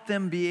help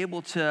them be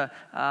able to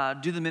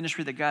do the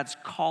ministry that God's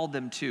called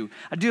them to.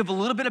 I do have a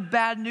little bit of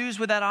bad news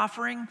with that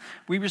offering.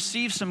 We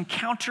received some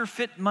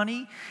counterfeit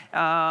money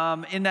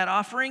in that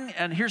offering,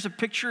 and here's a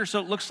picture so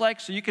it looks like,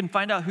 so you can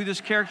find out who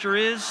this character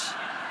is.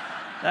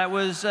 That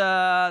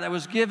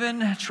was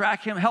given.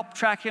 Help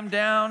track him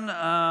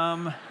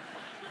down.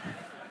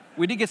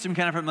 We did get some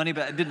counterfeit money,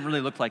 but it didn't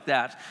really look like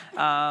that.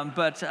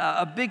 But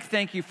a big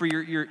thank you for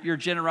your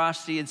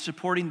generosity in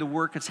supporting the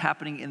work that's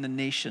happening in the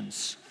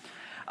nations.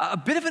 A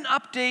bit of an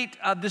update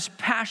this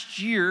past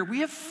year. We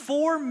have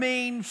 4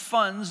 main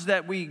funds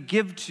that we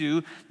give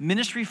to.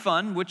 Ministry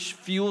Fund, which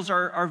fuels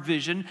our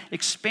vision.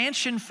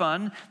 Expansion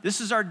Fund. This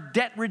is our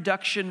debt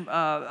reduction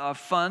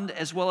fund,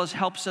 as well as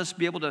helps us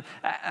be able to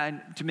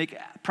make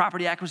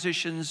property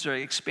acquisitions or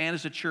expand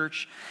as a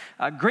church.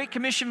 Great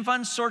Commission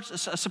Fund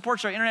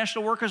supports our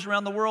international workers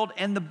around the world.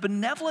 And the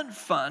Benevolent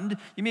Fund,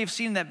 you may have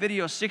seen in that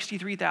video,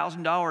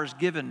 $63,000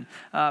 given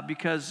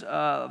because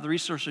of the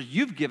resources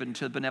you've given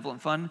to the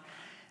Benevolent Fund.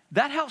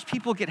 That helps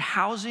people get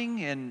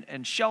housing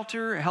and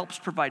shelter. It helps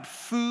provide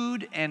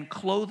food and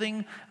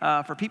clothing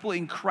for people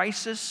in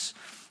crisis.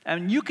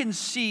 And you can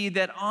see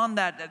that on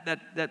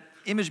that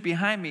image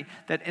behind me,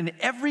 that in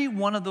every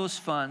one of those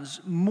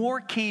funds,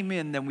 more came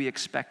in than we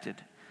expected.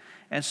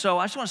 And so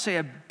I just want to say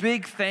a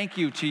big thank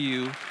you to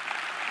you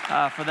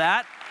for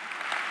that.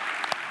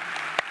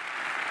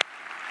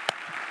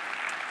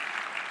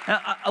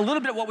 Now, a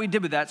little bit of what we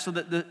did with that. So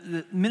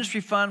the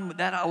ministry fund,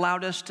 that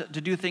allowed us to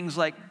do things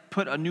like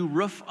put a new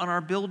roof on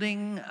our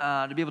building,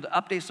 to be able to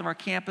update some of our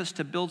campus,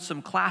 to build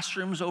some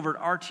classrooms over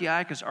at RTI,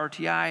 because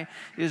RTI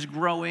is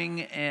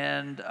growing,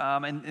 and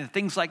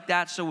things like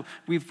that. So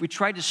we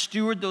tried to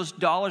steward those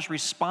dollars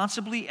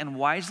responsibly and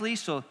wisely.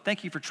 So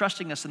thank you for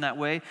trusting us in that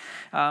way.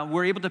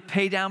 We're able to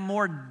pay down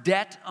more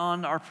debt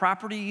on our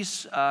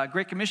properties.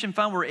 Great Commission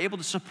Fund, we're able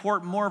to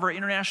support more of our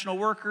international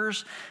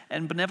workers.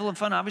 And Benevolent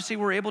Fund, obviously,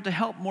 we're able to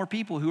help more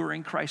people who are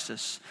in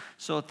crisis.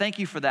 So thank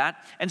you for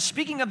that. And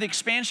speaking of the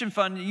Expansion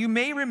Fund, you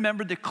may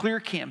remember the CLEAR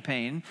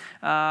campaign.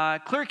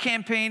 CLEAR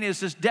campaign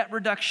is this debt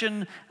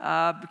reduction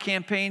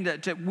campaign.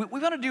 What we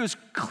want to do is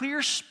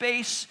clear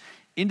space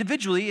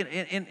individually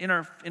in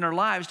our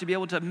lives to be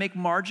able to make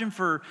margin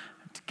for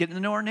getting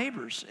to know our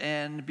neighbors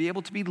and be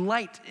able to be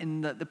light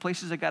in the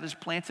places that God has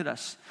planted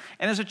us.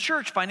 And as a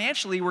church,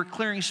 financially, we're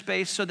clearing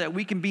space so that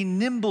we can be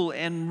nimble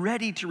and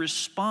ready to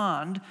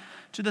respond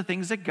to the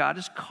things that God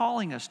is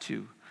calling us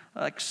to,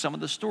 like some of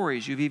the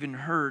stories you've even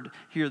heard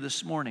here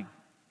this morning.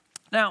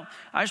 Now,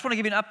 I just want to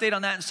give you an update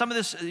on that. And some of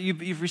this,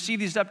 you've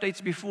received these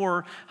updates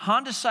before.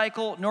 Honda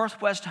Cycle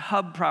Northwest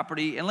Hub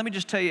property, and let me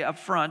just tell you up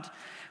front,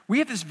 we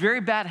have this very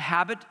bad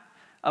habit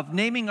of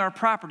naming our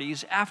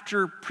properties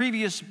after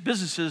previous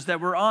businesses that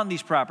were on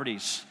these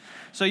properties.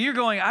 So you're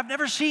going, I've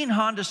never seen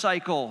Honda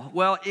Cycle.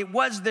 Well, it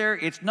was there.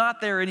 It's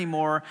not there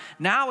anymore.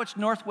 Now it's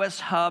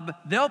Northwest Hub.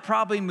 They'll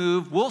probably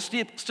move. We'll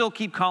still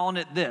keep calling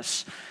it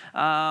this.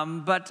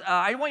 But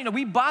I want you to know,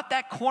 we bought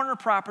that corner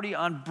property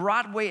on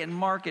Broadway and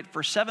Market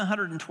for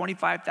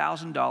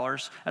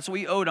 $725,000. That's what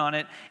we owed on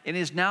it. It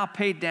is now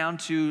paid down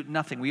to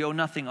nothing. We owe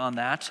nothing on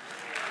that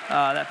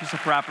piece of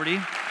property.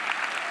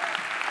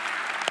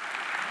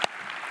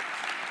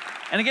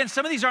 And again,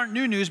 some of these aren't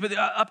new news, but the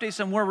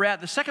updates on where we're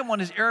at. The second one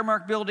is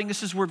Aramark Building.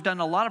 This is where we've done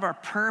a lot of our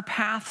prayer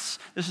paths.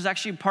 This is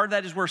actually, part of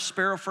that is where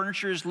Sparrow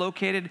Furniture is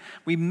located.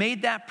 We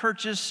made that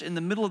purchase in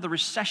the middle of the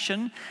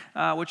recession,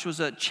 which was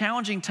a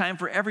challenging time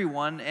for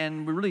everyone,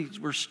 and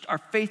our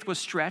faith was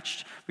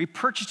stretched. We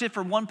purchased it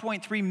for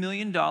 $1.3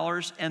 million,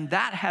 and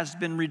that has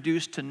been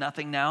reduced to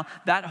nothing now.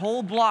 That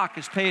whole block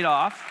is paid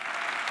off.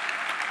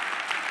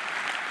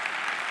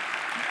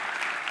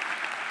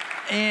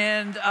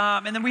 And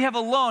then we have a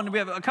loan. We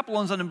have a couple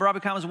loans on in Broadway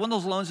Commons. One of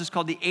those loans is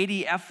called the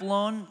ADF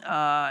loan,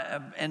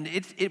 and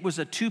it was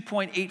a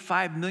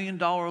 $2.85 million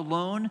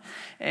loan.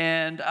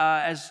 And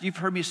as you've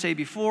heard me say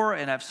before,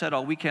 and I've said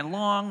all weekend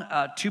long,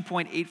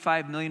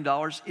 $2.85 million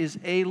is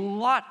a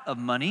lot of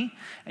money.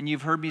 And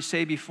you've heard me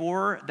say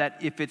before that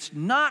if it's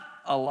not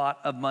a lot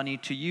of money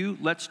to you,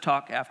 let's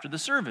talk after the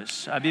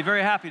service. I'd be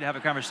very happy to have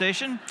a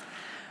conversation.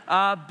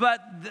 But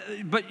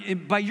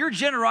by your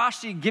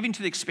generosity giving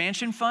to the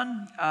expansion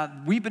fund,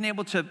 we've been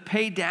able to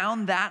pay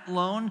down that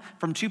loan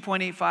from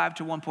 $2.85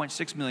 to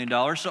 $1.6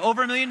 million, so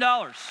over $1 million.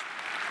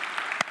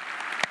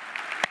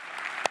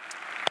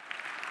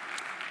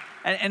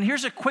 And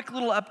here's a quick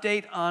little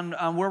update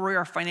on where we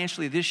are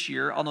financially this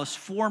year. On those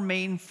four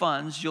main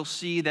funds, you'll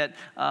see that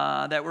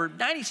we're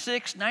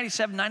 96,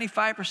 97,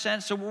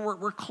 95%, so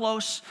we're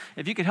close.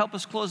 If you could help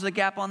us close the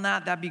gap on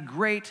that, that'd be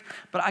great.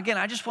 But again,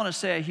 I just want to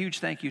say a huge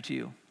thank you to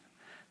you.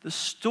 The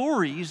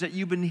stories that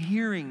you've been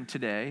hearing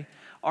today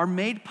are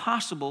made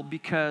possible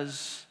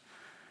because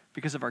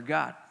of our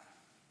God.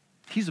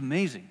 He's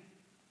amazing.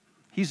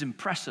 He's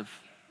impressive.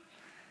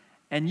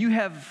 And you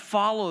have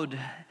followed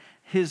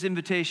His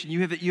invitation.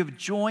 You have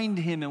joined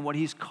Him in what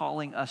He's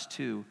calling us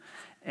to.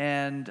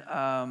 And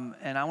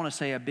I want to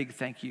say a big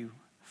thank you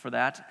for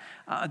that.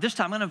 This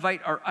time I'm going to invite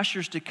our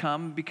ushers to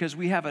come because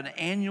we have an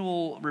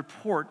annual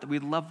report that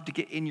we'd love to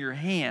get in your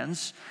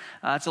hands.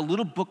 It's a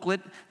little booklet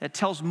that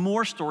tells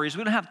more stories.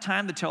 We don't have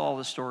time to tell all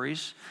the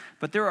stories,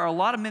 but there are a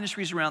lot of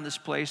ministries around this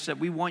place that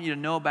we want you to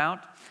know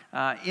about.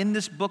 In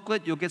this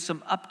booklet, you'll get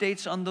some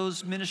updates on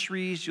those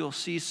ministries. You'll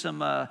see some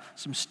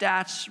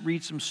stats,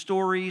 read some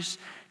stories.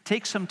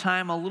 Take some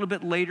time a little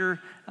bit later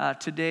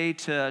today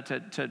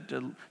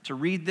to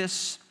read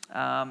this.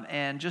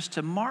 And just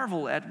to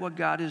marvel at what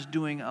God is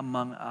doing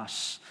among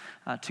us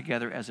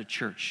together as a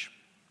church.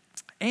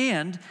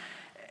 And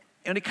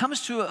when it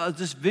comes to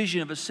this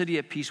vision of a city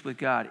at peace with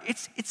God,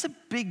 it's a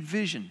big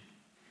vision.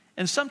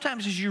 And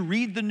sometimes as you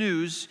read the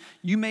news,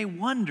 you may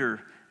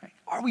wonder,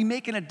 are we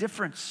making a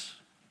difference?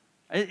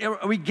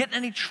 Are we getting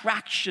any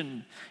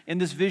traction in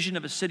this vision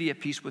of a city at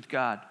peace with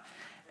God?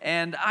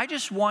 And I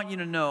just want you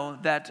to know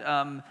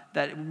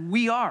that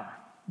we are,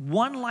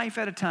 one life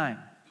at a time.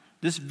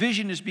 This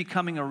vision is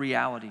becoming a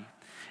reality.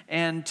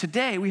 And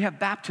today we have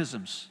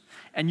baptisms.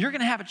 And you're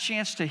going to have a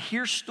chance to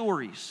hear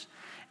stories.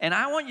 And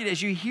I want you to,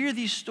 as you hear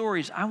these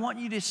stories, I want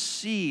you to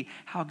see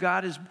how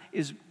God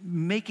is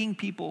making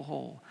people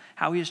whole,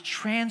 how He is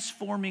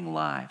transforming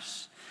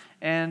lives.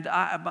 And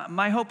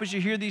my hope as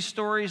you hear these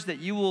stories that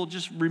you will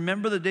just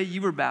remember the day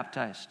you were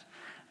baptized.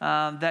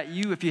 That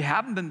you, if you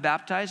haven't been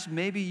baptized,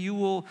 maybe you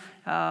will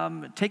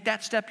take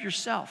that step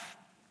yourself.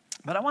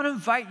 But I want to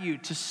invite you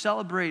to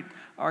celebrate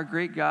our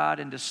great God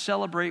and to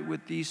celebrate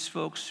with these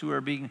folks who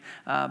are being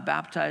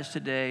baptized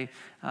today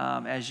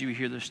as you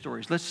hear their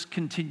stories. Let's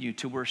continue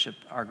to worship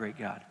our great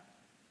God.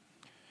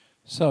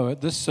 So at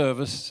this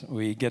service,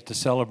 we get to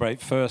celebrate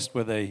first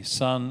with a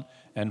son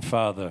and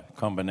father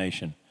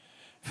combination.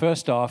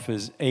 First off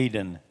is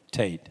Aiden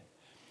Tate.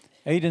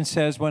 Aiden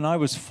says, when I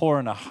was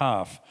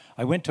 4.5,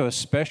 I went to a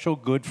special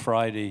Good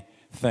Friday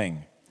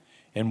thing.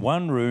 In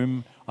one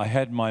room, I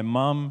had my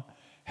mom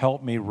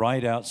help me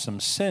write out some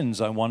sins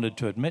I wanted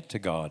to admit to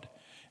God.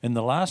 In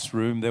the last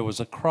room, there was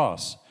a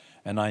cross,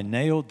 and I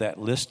nailed that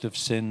list of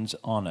sins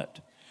on it.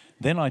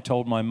 Then I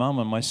told my mom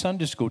and my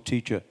Sunday school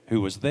teacher,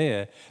 who was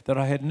there, that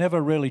I had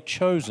never really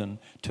chosen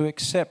to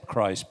accept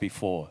Christ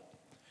before.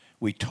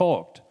 We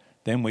talked.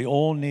 Then we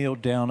all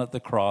kneeled down at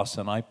the cross,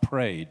 and I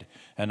prayed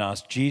and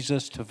asked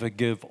Jesus to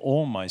forgive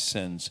all my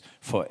sins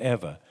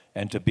forever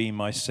and to be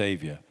my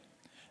Savior.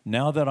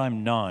 Now that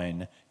I'm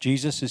 9,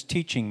 Jesus is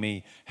teaching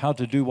me how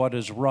to do what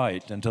is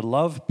right and to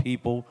love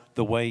people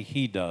the way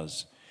He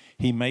does.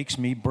 He makes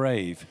me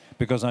brave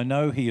because I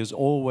know He is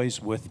always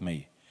with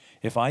me.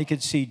 If I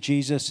could see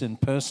Jesus in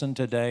person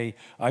today,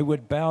 I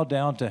would bow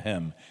down to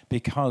Him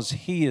because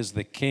He is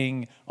the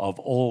King of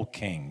all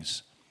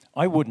kings.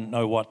 I wouldn't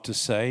know what to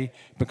say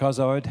because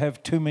I would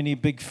have too many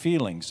big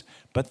feelings,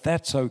 but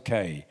that's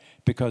okay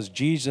because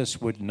Jesus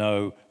would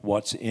know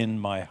what's in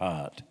my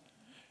heart.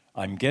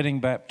 I'm getting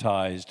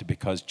baptized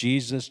because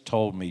Jesus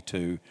told me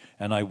to,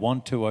 and I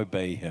want to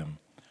obey Him.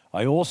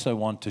 I also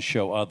want to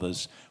show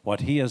others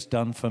what He has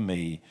done for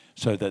me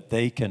so that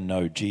they can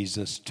know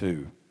Jesus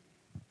too.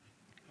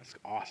 That's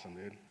awesome,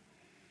 dude.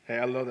 Hey,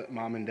 I love that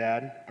Mom and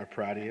Dad are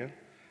proud of you.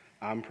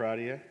 I'm proud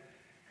of you.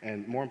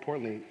 And more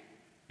importantly,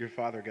 your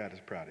Father God is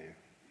proud of you.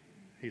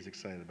 He's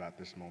excited about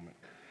this moment.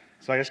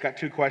 So I just got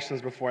 2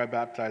 questions before I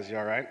baptize you,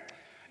 all right?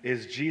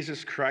 Is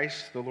Jesus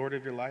Christ the Lord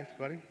of your life,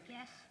 buddy?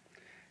 Yes.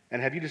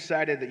 And have you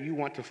decided that you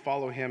want to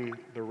follow Him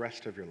the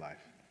rest of your life?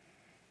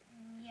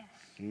 Yes.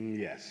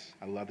 Yes.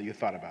 I love that you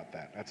thought about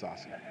that. That's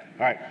awesome.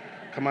 All right,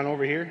 come on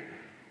over here.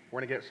 We're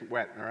going to get some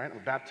wet, all right?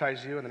 We'll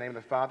baptize you in the name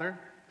of the Father,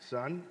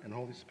 Son, and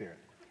Holy Spirit.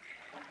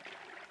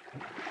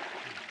 You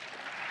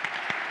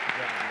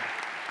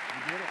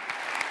did it.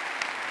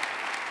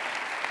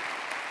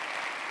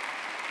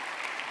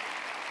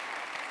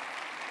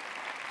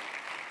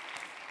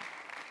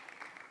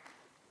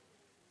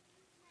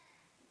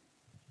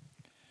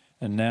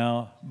 And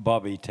now,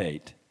 Bobby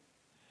Tate.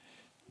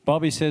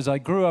 Bobby says, I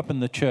grew up in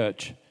the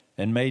church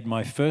and made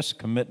my first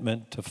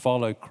commitment to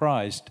follow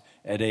Christ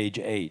at age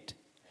 8.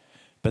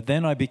 But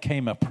then I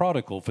became a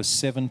prodigal for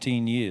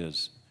 17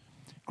 years.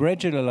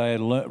 Gradually, I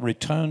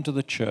returned to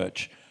the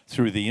church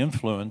through the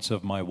influence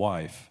of my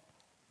wife.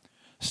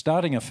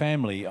 Starting a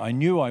family, I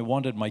knew I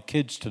wanted my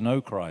kids to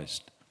know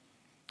Christ.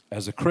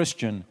 As a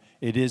Christian,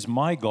 it is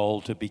my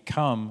goal to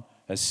become,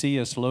 as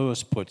C.S.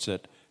 Lewis puts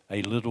it,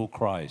 a little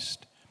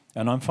Christ.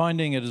 And I'm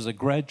finding it is a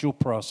gradual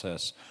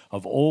process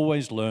of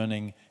always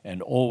learning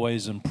and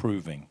always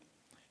improving.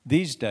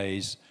 These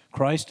days,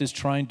 Christ is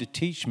trying to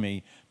teach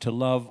me to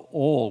love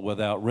all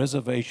without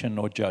reservation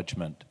or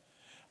judgment.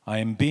 I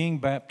am being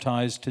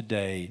baptized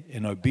today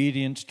in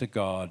obedience to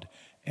God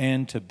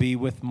and to be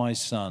with my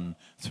son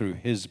through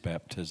his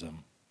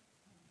baptism.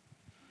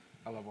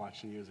 I love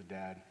watching you as a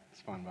dad.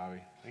 It's fun,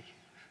 Bobby. Thank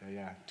you.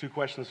 Yeah. 2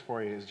 questions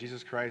for you. Is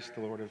Jesus Christ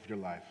the Lord of your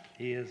life?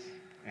 He is.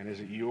 And is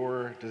it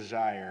your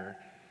desire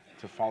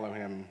to follow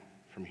him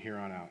from here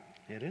on out?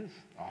 It is.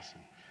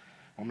 Awesome.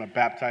 I'm going to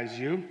baptize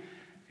you.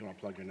 You want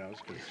to plug your nose?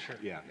 Sure.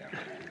 Yeah.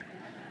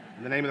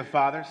 In the name of the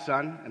Father,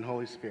 Son, and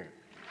Holy Spirit.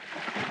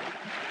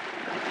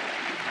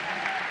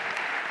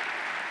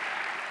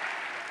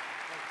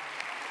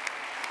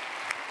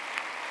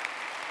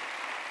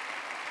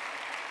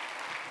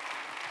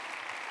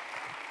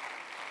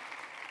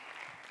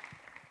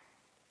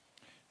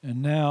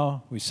 And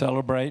now we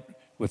celebrate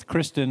with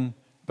Kristen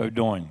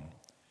Bowdoin.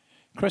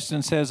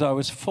 Kristen says, I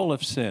was full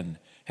of sin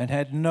and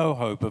had no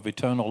hope of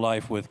eternal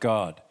life with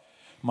God.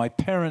 My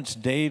parents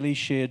daily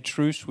shared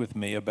truths with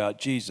me about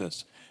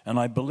Jesus, and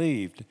I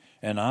believed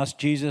and asked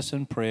Jesus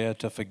in prayer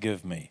to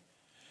forgive me.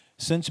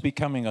 Since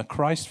becoming a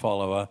Christ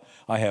follower,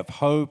 I have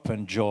hope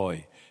and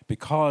joy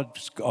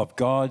because of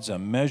God's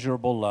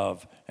immeasurable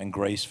love and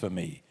grace for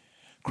me.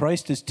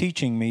 Christ is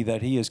teaching me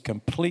that he is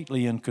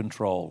completely in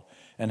control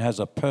and has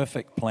a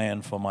perfect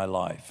plan for my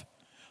life.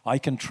 I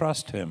can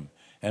trust him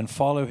and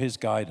follow his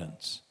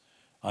guidance.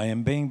 I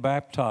am being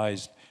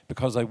baptized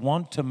because I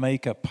want to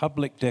make a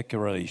public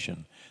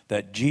declaration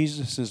that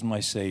Jesus is my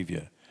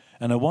Savior,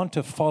 and I want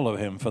to follow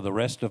him for the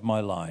rest of my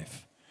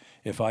life.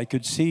 If I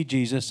could see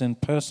Jesus in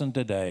person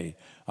today,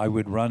 I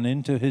would run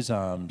into his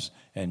arms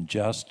and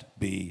just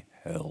be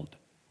held.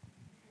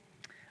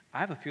 I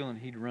have a feeling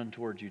he'd run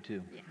towards you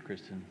too,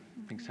 Kristen.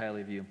 Thinks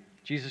highly of you.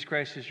 Jesus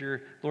Christ is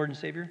your Lord and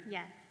Savior?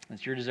 Yes.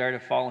 It's your desire to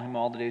follow him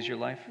all the days of your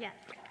life? Yes.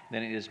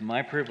 Then it is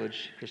my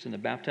privilege, Kristen, to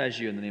baptize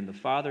you in the name of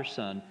the Father,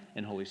 Son,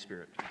 and Holy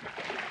Spirit.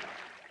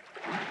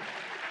 Way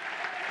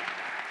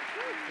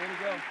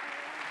to go.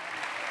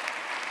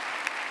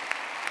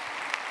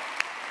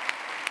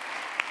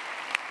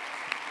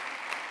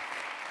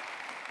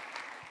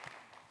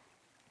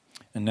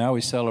 And now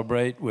we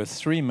celebrate with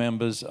 3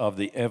 members of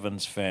the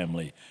Evans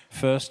family.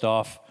 First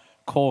off,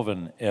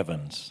 Corvin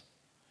Evans.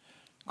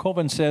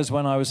 Corvin says,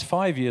 when I was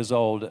 5 years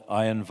old,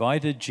 I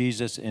invited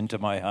Jesus into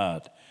my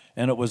heart,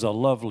 and it was a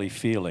lovely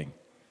feeling.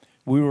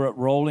 We were at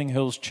Rolling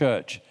Hills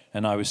Church,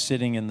 and I was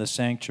sitting in the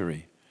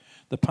sanctuary.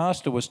 The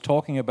pastor was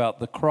talking about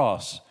the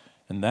cross,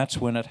 and that's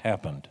when it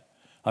happened.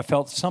 I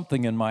felt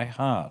something in my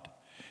heart.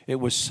 It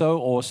was so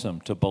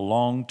awesome to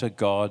belong to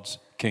God's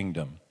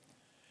kingdom.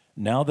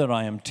 Now that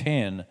I am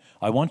 10,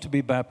 I want to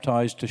be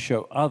baptized to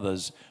show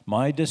others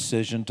my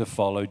decision to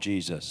follow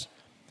Jesus.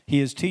 He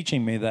is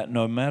teaching me that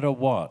no matter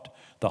what,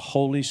 the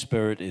Holy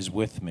Spirit is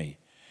with me.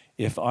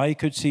 If I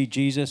could see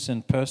Jesus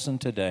in person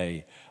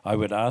today, I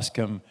would ask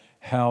him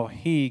how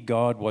he,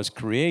 God, was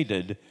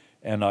created,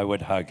 and I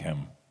would hug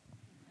him.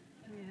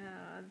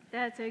 Yeah,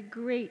 that's a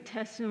great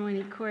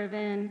testimony,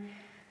 Corvin.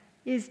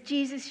 Is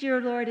Jesus your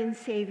Lord and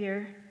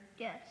Savior?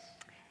 Yes.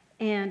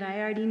 And I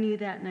already knew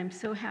that, and I'm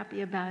so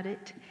happy about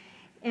it.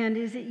 And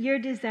is it your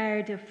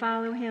desire to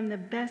follow him the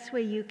best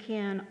way you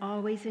can,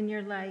 always in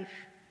your life?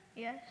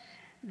 Yes.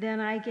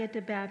 Then I get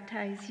to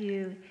baptize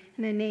you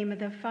in the name of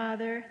the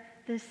Father,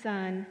 the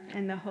Son,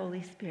 and the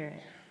Holy Spirit.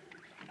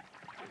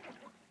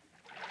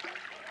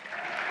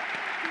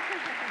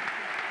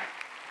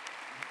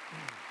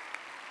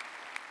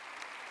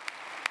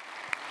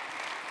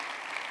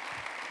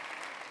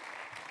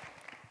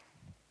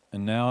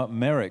 And now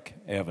Merrick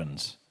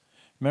Evans.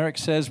 Merrick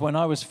says, when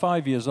I was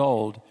 5 years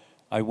old,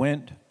 I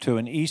went to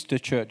an Easter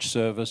church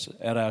service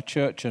at our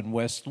church in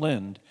West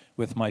Lynn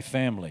with my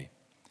family.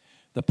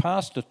 The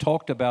pastor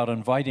talked about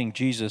inviting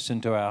Jesus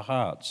into our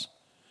hearts.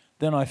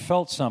 Then I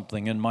felt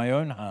something in my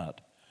own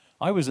heart.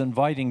 I was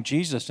inviting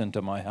Jesus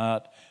into my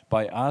heart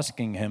by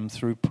asking him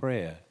through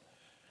prayer.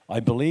 I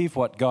believe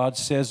what God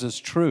says is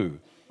true.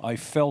 I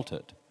felt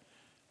it.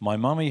 My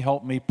mommy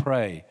helped me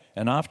pray,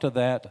 and after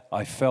that,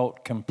 I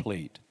felt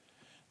complete.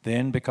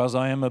 Then, because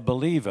I am a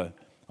believer,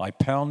 I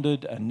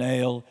pounded a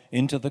nail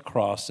into the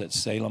cross at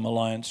Salem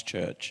Alliance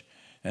Church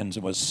and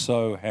was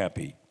so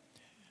happy.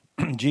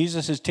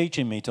 Jesus is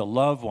teaching me to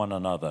love one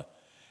another,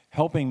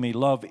 helping me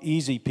love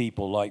easy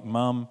people like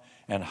Mom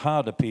and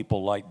harder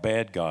people like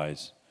bad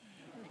guys.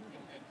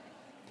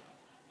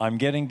 I'm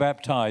getting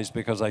baptized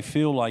because I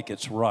feel like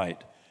it's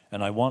right,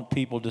 and I want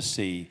people to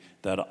see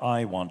that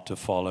I want to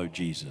follow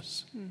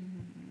Jesus.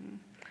 Mm-hmm.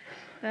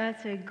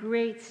 That's a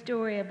great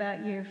story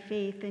about your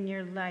faith and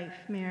your life,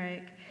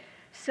 Merrick.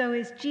 So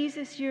is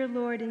Jesus your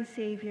Lord and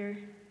Savior?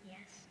 Yes.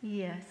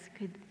 Yes.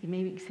 Could you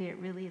maybe say it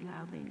really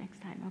loudly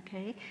next time,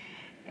 okay?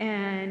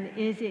 And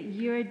is it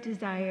your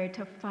desire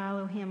to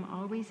follow him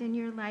always in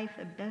your life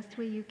the best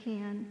way you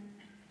can?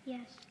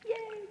 Yes. Yay,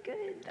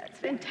 good. That's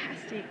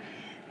fantastic.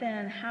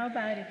 Then how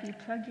about if you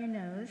plug your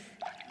nose?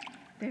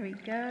 There we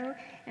go.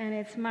 And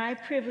it's my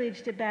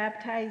privilege to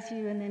baptize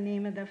you in the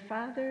name of the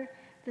Father,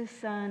 the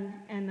Son,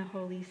 and the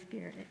Holy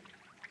Spirit.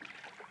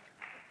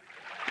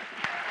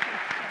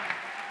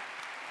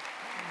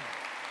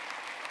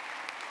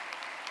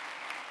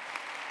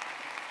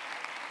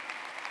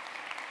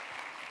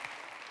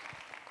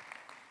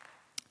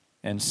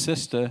 And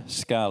Sister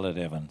Scarlett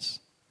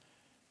Evans.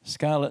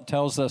 Scarlett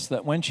tells us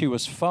that when she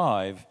was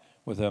 5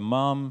 with her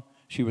mum,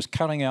 she was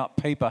cutting out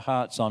paper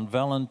hearts on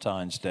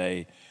Valentine's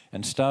Day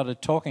and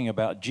started talking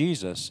about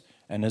Jesus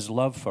and his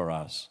love for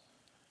us.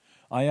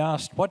 I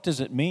asked, what does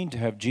it mean to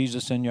have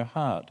Jesus in your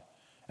heart?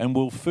 And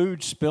will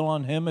food spill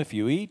on him if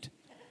you eat?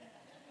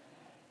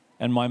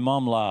 And my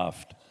mom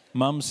laughed.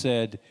 Mum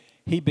said,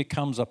 he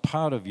becomes a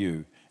part of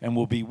you and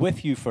will be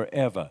with you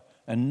forever.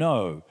 And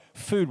no,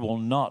 food will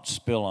not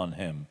spill on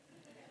him.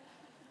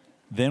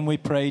 Then we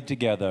prayed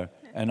together,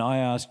 and I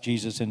asked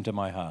Jesus into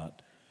my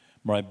heart.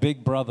 My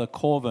big brother,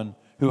 Corvin,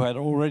 who had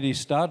already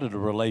started a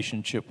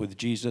relationship with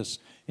Jesus,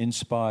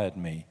 inspired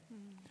me.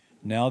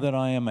 Now that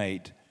I am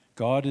 8,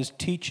 God is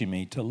teaching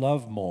me to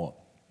love more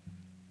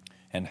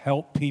and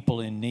help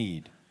people in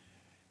need.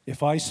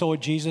 If I saw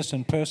Jesus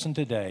in person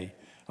today,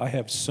 I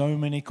have so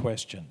many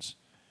questions.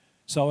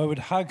 So I would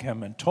hug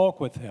him and talk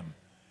with him.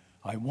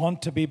 I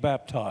want to be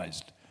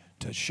baptized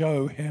to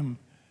show him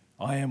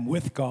I am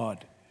with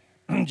God,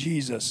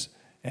 Jesus,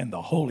 and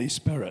the Holy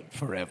Spirit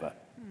forever.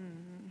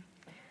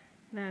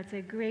 That's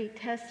a great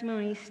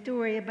testimony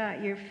story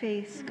about your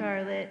faith,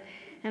 Scarlett.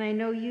 And I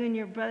know you and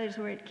your brothers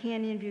were at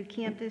Canyon View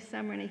Camp this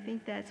summer, and I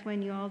think that's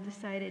when you all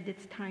decided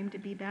it's time to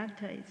be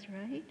baptized,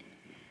 right?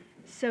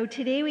 So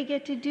today we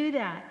get to do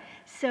that.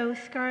 So,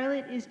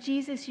 Scarlett, is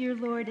Jesus your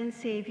Lord and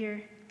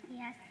Savior?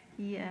 Yes.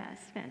 Yes,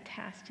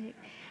 fantastic.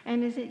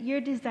 And is it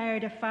your desire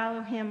to follow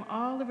him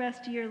all the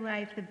rest of your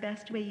life the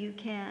best way you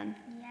can?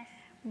 Yes.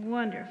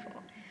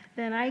 Wonderful.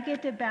 Then I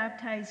get to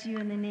baptize you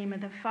in the name of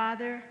the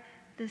Father,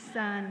 the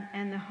Son,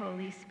 and the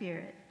Holy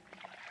Spirit.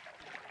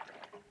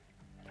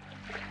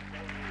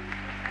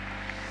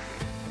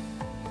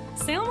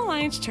 Salem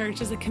Alliance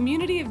Church is a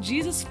community of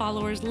Jesus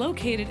followers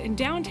located in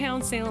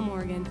downtown Salem,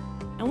 Oregon,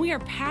 and we are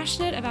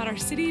passionate about our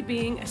city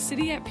being a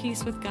city at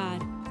peace with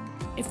God.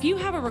 If you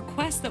have a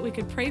request that we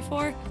could pray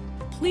for,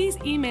 please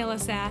email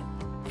us at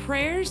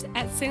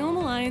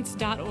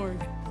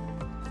prayers@salemalliance.org.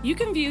 You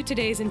can view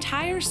today's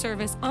entire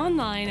service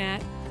online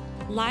at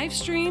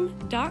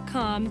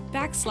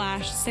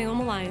livestream.com/Salem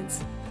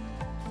Alliance.